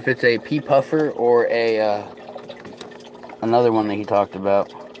not sure if it's a pea puffer or a another one that he talked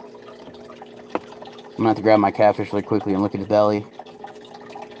about. I'm gonna have to grab my catfish really quickly and look at his belly.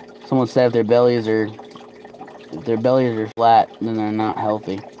 Someone said if their bellies are flat, then they're not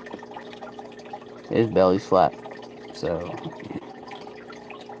healthy. His belly's flat, so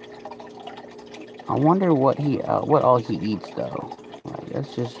I wonder what all he eats though. Like,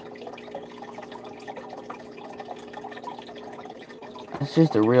 that's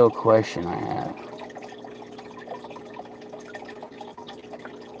just a real question I have.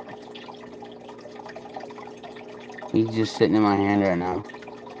 He's just sitting in my hand right now.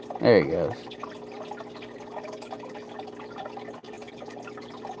 There he goes.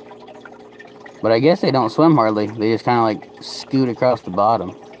 But I guess they don't swim hardly. They just kind of like scoot across the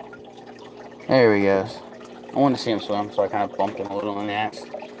bottom. There he goes. I wanted to see him swim, so I kind of bumped him a little in the ass.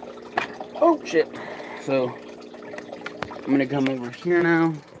 Oh, shit. So, I'm going to come over here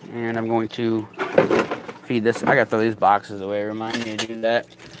now, and I'm going to feed this. I got to throw these boxes away. Remind me to do that.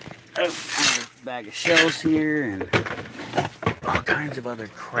 Oh, a bag of shells here, and all kinds of other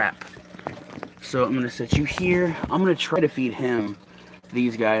crap. So, I'm going to set you here. I'm going to try to feed him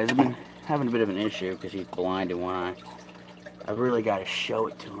these guys. I've been having a bit of an issue because he's blind in one eye. I've really got to show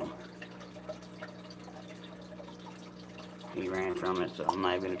it to him. He ran from it, so I'm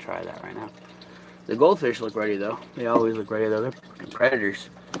not even going to try that right now. The goldfish look ready, though. They always look ready, though. They're predators.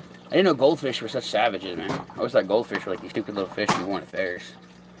 I didn't know goldfish were such savages, man. I always thought goldfish were like these stupid little fish you want at fairs.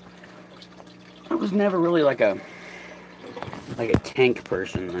 I was never really like a tank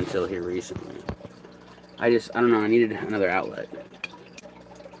person until here recently. I don't know, I needed another outlet.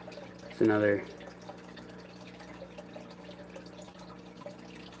 It's another...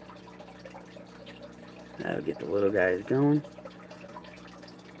 That'll get the little guys going.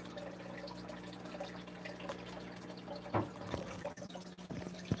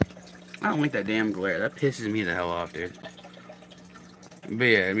 I don't like that damn glare. That pisses me the hell off, dude. But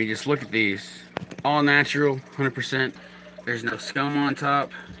yeah, I mean, just look at these. All natural, 100%. There's no scum on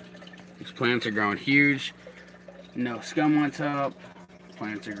top. These plants are growing huge. No scum on top.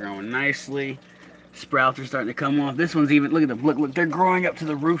 Plants are growing nicely. Sprouts are starting to come off. This one's even, look at them. Look, they're growing up to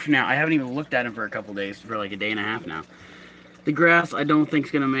the roof now. I haven't even looked at them for a couple days, for like a day and a half now. The grass, I don't think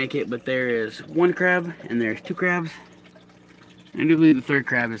is going to make it, but there is one crab, and there's two crabs. I do believe the third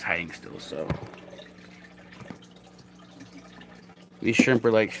crab is hiding still, so. These shrimp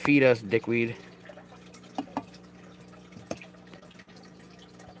are like, feed us, dickweed.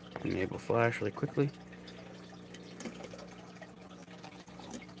 Enable flash really quickly.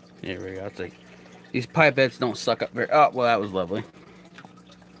 There we go. It's like, these pipettes don't suck up very, oh, well, that was lovely.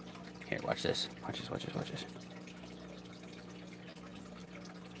 Here, watch this. Watch this, watch this, watch this.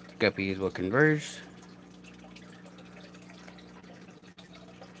 Guppies will converge.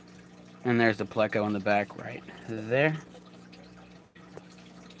 And there's the pleco in the back right there.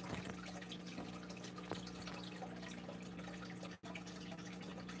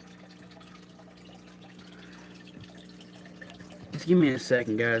 Just give me a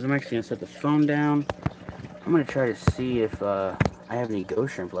second, guys. I'm actually going to set the phone down. I'm going to try to see if I have any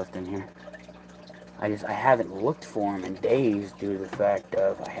ghost shrimp left in here. I haven't looked for them in days due to the fact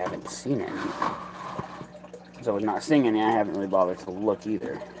of I haven't seen any. So with not seeing any, I haven't really bothered to look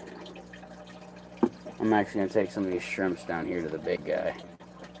either. I'm actually going to take some of these shrimps down here to the big guy.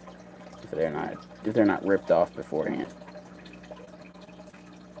 if they're not ripped off beforehand.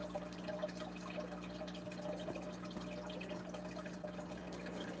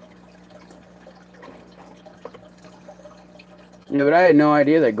 Yeah, but I had no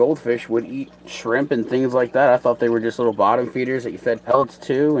idea that goldfish would eat shrimp and things like that. I thought they were just little bottom feeders that you fed pellets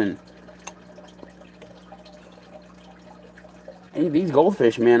to. And hey, these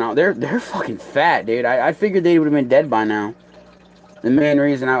goldfish, man, they're fucking fat, dude. I figured they would have been dead by now. The main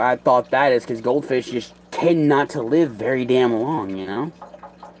reason I thought that is because goldfish just tend not to live very damn long, you know?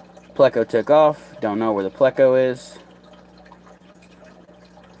 Pleco took off. Don't know where the pleco is.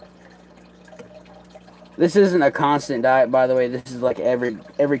 This isn't a constant diet, by the way. This is like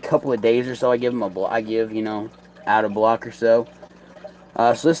every couple of days or so I give them a block. I give, you know, out a block or so.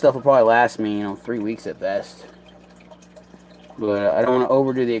 So this stuff will probably last me, you know, 3 weeks at best. But I don't want to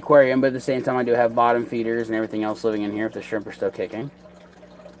overdo the aquarium, but at the same time I do have bottom feeders and everything else living in here if the shrimp are still kicking.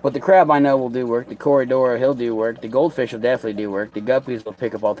 But the crab I know will do work. The Corydoras, he'll do work. The goldfish will definitely do work. The guppies will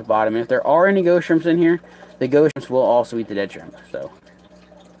pick up all the bottom. And if there are any ghost shrimps in here, the ghost shrimps will also eat the dead shrimp. So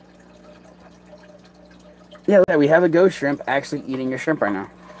yeah, we have a ghost shrimp actually eating a shrimp right now.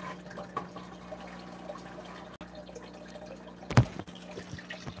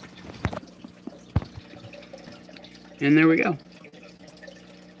 And there we go.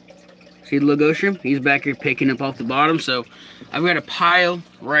 See the little ghost shrimp? He's back here picking up off the bottom. So I've got a pile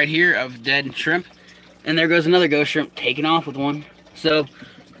right here of dead shrimp. And there goes another ghost shrimp taking off with one. So,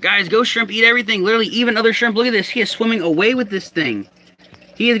 guys, ghost shrimp eat everything. Literally, even other shrimp. Look at this. He is swimming away with this thing.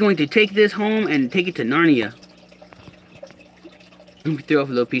 He is going to take this home and take it to Narnia. Let me throw off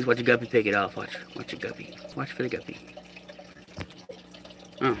a little piece. Watch a guppy pick it off. Watch a guppy. Watch for the guppy.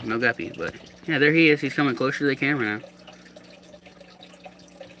 Oh, no guppy, but yeah, there he is. He's coming closer to the camera now.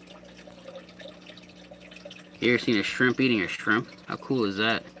 You ever seen a shrimp eating a shrimp? How cool is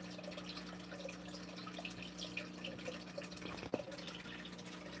that?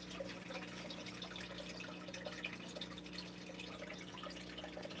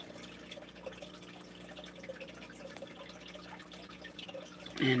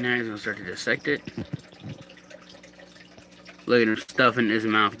 And now he's gonna start to dissect it. Look at him stuffing his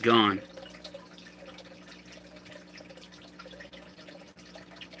mouth, gone.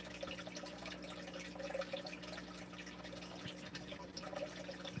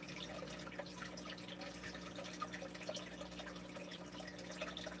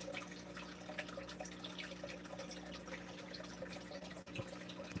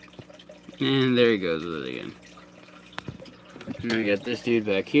 And there he goes with it again. And we got this dude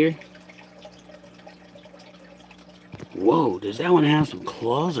back here. Whoa, does that one have some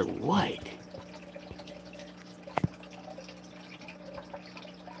claws or what?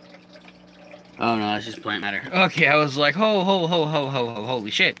 Oh no, that's just plant matter. Okay, I was like,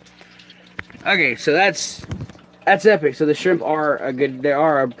 holy shit. Okay, so that's epic. So the shrimp are they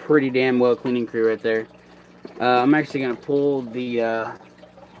are a pretty damn well cleaning crew right there. I'm actually gonna pull the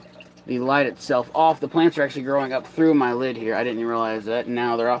light itself off. The plants are actually growing up through my lid here. I didn't realize that.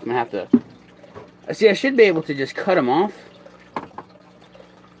 Now they're off. I'm gonna have to. See, I should be able to just cut them off.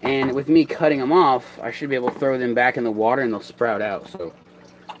 And with me cutting them off, I should be able to throw them back in the water and they'll sprout out. So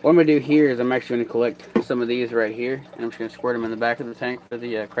what I'm going to do here is I'm actually going to collect some of these right here. And I'm just going to squirt them in the back of the tank for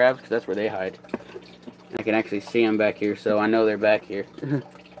the crabs, because that's where they hide. I can actually see them back here, so I know they're back here. The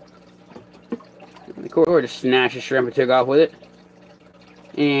Corydoras just snatched the shrimp and took off with it.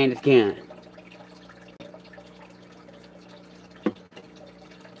 And it's gone.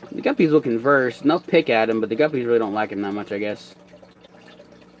 The guppies will converse, and they'll pick at him, but the guppies really don't like him that much, I guess.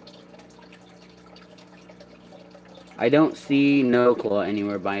 I don't see No Claw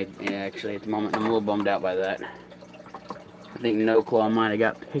anywhere actually at the moment. I'm a little bummed out by that. I think No Claw might have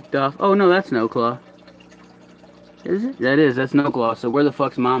got picked off. Oh no, that's No Claw. Is it? That is, that's No Claw. So where the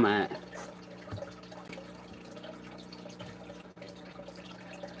fuck's Mama at?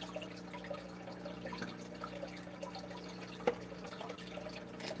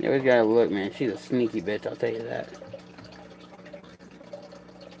 You always gotta look, man. She's a sneaky bitch, I'll tell you that.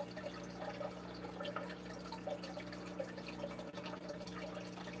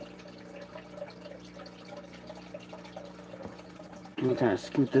 I'm gonna kind of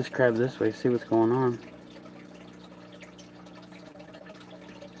scoot this crab this way, see what's going on.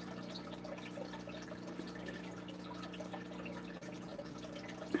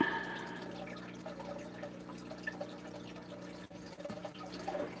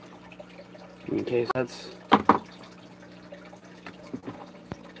 Okay, so that's...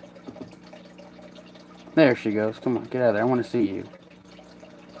 There she goes. Come on, get out of there. I want to see you.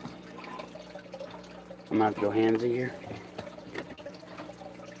 I'm gonna have to go handsy here.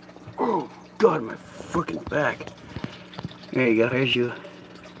 Oh. God, my freaking back. There you go. Here's you.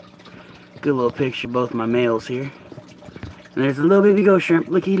 Good little picture of both my males here. And there's a little baby ghost shrimp.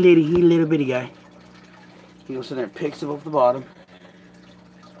 Look, he little bitty guy. He goes in there and picks him off the bottom.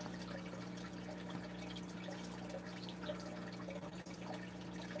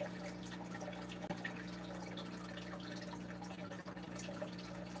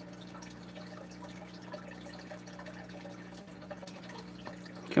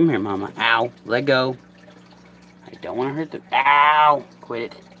 Come here, mama. Ow. Let go. I don't want to hurt the... Ow!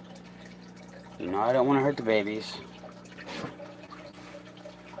 Quit it. You know I don't want to hurt the babies.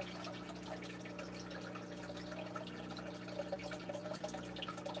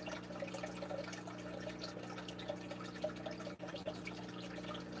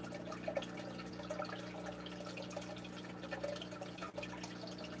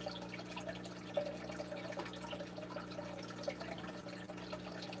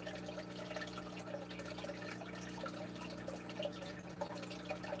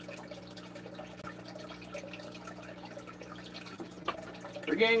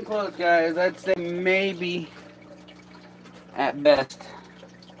 We're getting close, guys. I'd say maybe, at best.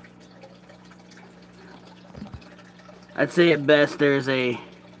 I'd say at best there's a...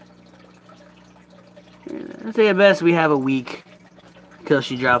 I'd say at best we have a week till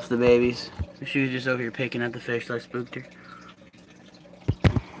she drops the babies. She was just over here picking at the fish, so I spooked her.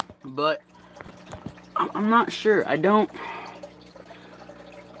 But I'm not sure. I don't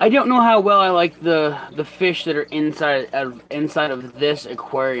know how well I like the fish that are inside of this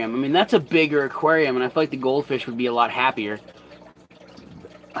aquarium. I mean, that's a bigger aquarium, and I feel like the goldfish would be a lot happier.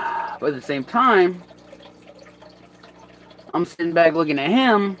 But at the same time, I'm sitting back looking at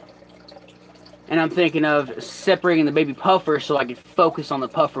him, and I'm thinking of separating the baby puffer so I could focus on the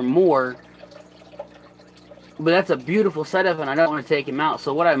puffer more. But that's a beautiful setup, and I don't want to take him out.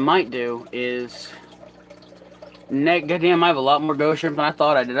 So what I might do is... Goddamn, I have a lot more ghost shrimp than I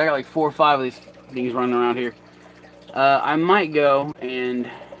thought I did. I got like 4 or 5 of these things running around here. I might go and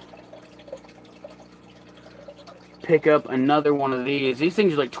pick up another one of these. These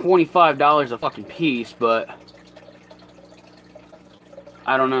things are like $25 a fucking piece, but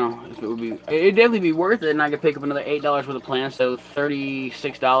I don't know if it would be... It'd definitely be worth it, and I could pick up another $8 worth of plants, so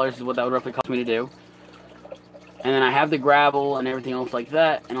 $36 is what that would roughly cost me to do. And then I have the gravel and everything else like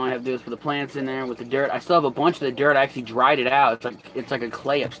that, and all I have to do is put the plants in there with the dirt. I still have a bunch of the dirt. I actually dried it out. It's like a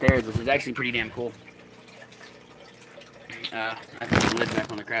clay upstairs, which is actually pretty damn cool. I put the lid back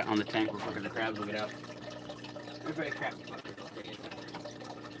on the tank before the crabs will get out. Everybody crap.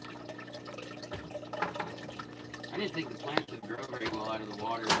 I didn't think the plants would grow very well out of the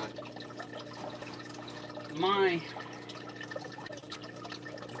water, but my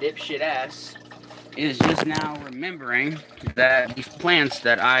dipshit ass is just now remembering that these plants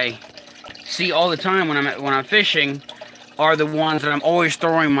that I see all the time when I'm fishing are the ones that I'm always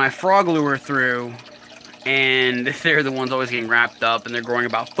throwing my frog lure through, and they're the ones always getting wrapped up, and they're growing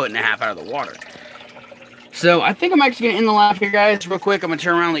about 1.5 feet out of the water. So I think I'm actually going to end the live here, guys, real quick. I'm going to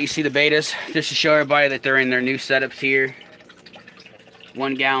turn around and let you see the betas, just to show everybody that they're in their new setups here.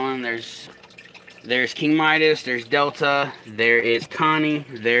 1 gallon, there's King Midas, there's Delta, there is Connie,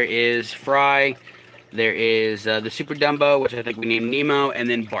 there is Fry, there is the Super Dumbo, which I think we named Nemo, and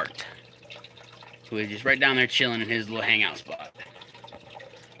then Bart. So he's just right down there chilling in his little hangout spot.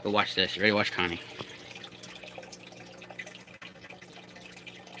 But watch this. You ready to watch Connie?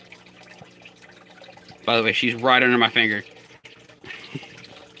 By the way, she's right under my finger.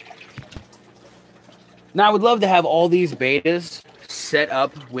 Now, I would love to have all these betas set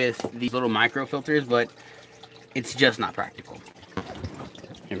up with these little micro filters, but it's just not practical.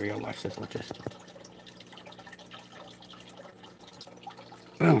 Here we go. Watch this. Watch this.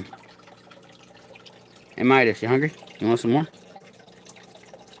 Boom. Hey, Midas, you hungry? You want some more?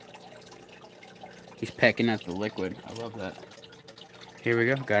 He's pecking at the liquid. I love that. Here we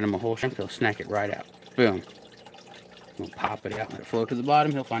go. Got him a whole shrimp. He'll snack it right out. Boom. We'll pop it out. Let it float to the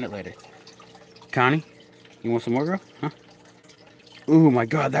bottom. He'll find it later. Connie, you want some more, girl? Huh? Ooh, my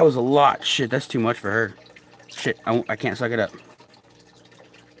God. That was a lot. Shit, that's too much for her. Shit, I can't suck it up.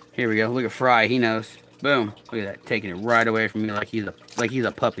 Here we go. Look at Fry. He knows. Boom. Look at that. Taking it right away from me like he's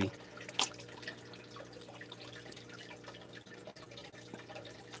a puppy.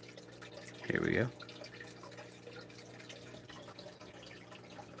 Here we go.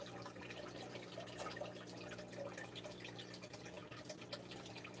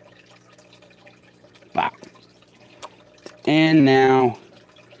 Bop. And now,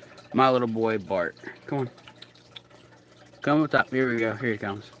 my little boy Bart. Come on. Come up top. Here we go. Here he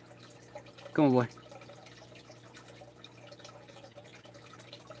comes. Come on, boy.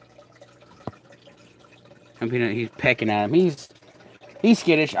 He's pecking at him. He's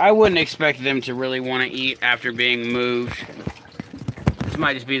skittish. I wouldn't expect them to really want to eat after being moved. This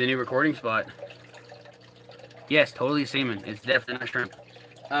might just be the new recording spot. Yes, totally semen. It's definitely not shrimp.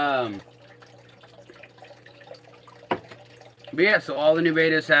 But yeah, so all the new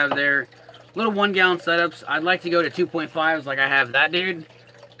betas have their little 1 gallon setups. I'd like to go to 2.5s like I have that dude,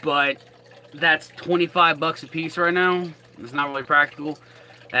 but that's $25 a piece right now. It's not really practical.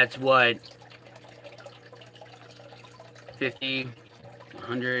 That's what, 50,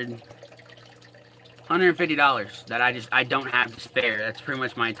 100, $150 that I don't have to spare. That's pretty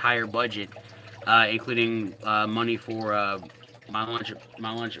much my entire budget, including money for my lunch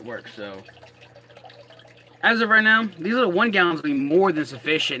at work. So as of right now, these little 1 gallons will be more than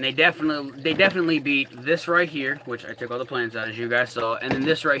sufficient. They definitely beat this right here, which I took all the plants out as you guys saw, and then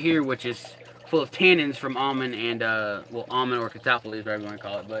this right here, which is full of tannins from almond and well, almond or catapult is whatever you want to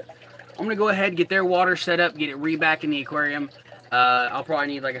call it. But I'm gonna go ahead and get their water set up, get it back in the aquarium. I'll probably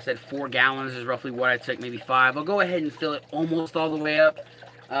need, like I said, 4 gallons is roughly what I took, maybe 5. I'll go ahead and fill it almost all the way up,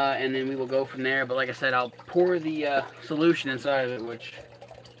 and then we will go from there. But like I said, I'll pour the solution inside of it, which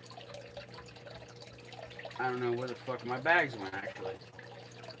I don't know where the fuck my bags went, actually.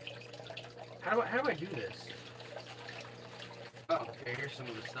 How do I do this? Oh, okay, here's some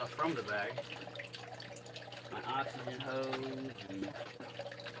of the stuff from the bag. My oxygen hose and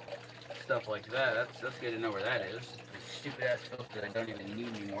stuff like that. That's good to know where that is. The stupid ass filter that I don't even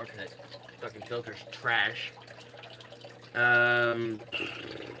need anymore because that fucking filter's trash.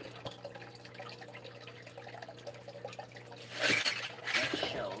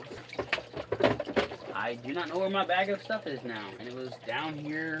 Shelves. I do not know where my bag of stuff is now, and it was down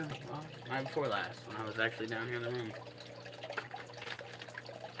here, well, night before last, when I was actually down here in the room.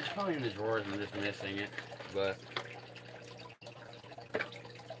 It's probably in the drawers and I'm just missing it, but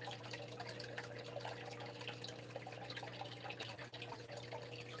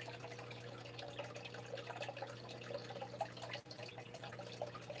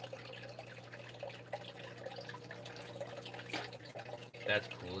that's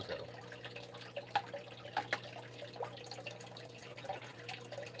cool as hell.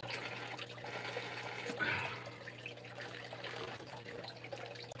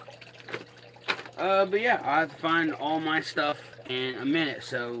 But yeah, I have to find all my stuff in a minute,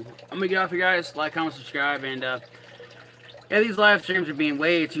 so I'm gonna get off here, guys. Like, comment, subscribe, and yeah, these live streams are being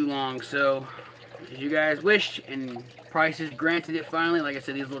way too long, so as you guys wished, and prices granted it finally. Like I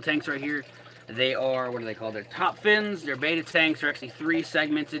said, these little tanks right here, they are, what do they call, they're top fins. They're beta tanks. They're actually 3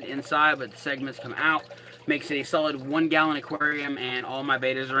 segmented inside, but the segments come out. Makes it a solid 1 gallon aquarium, and all my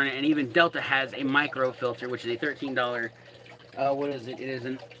betas are in it. And even Delta has a micro filter, which is a $13, what is it? It is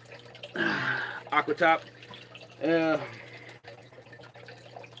an Aquatop.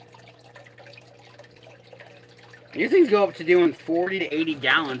 These things go up to doing 40 to 80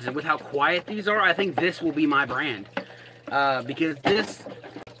 gallons, and with how quiet these are, I think this will be my brand. Because this,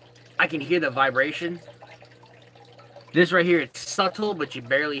 I can hear the vibration. This right here, it's subtle, but you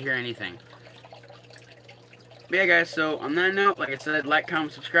barely hear anything. But yeah, guys, so on that note, like I said, like,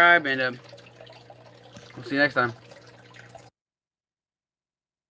 comment, subscribe, and we'll see you next time.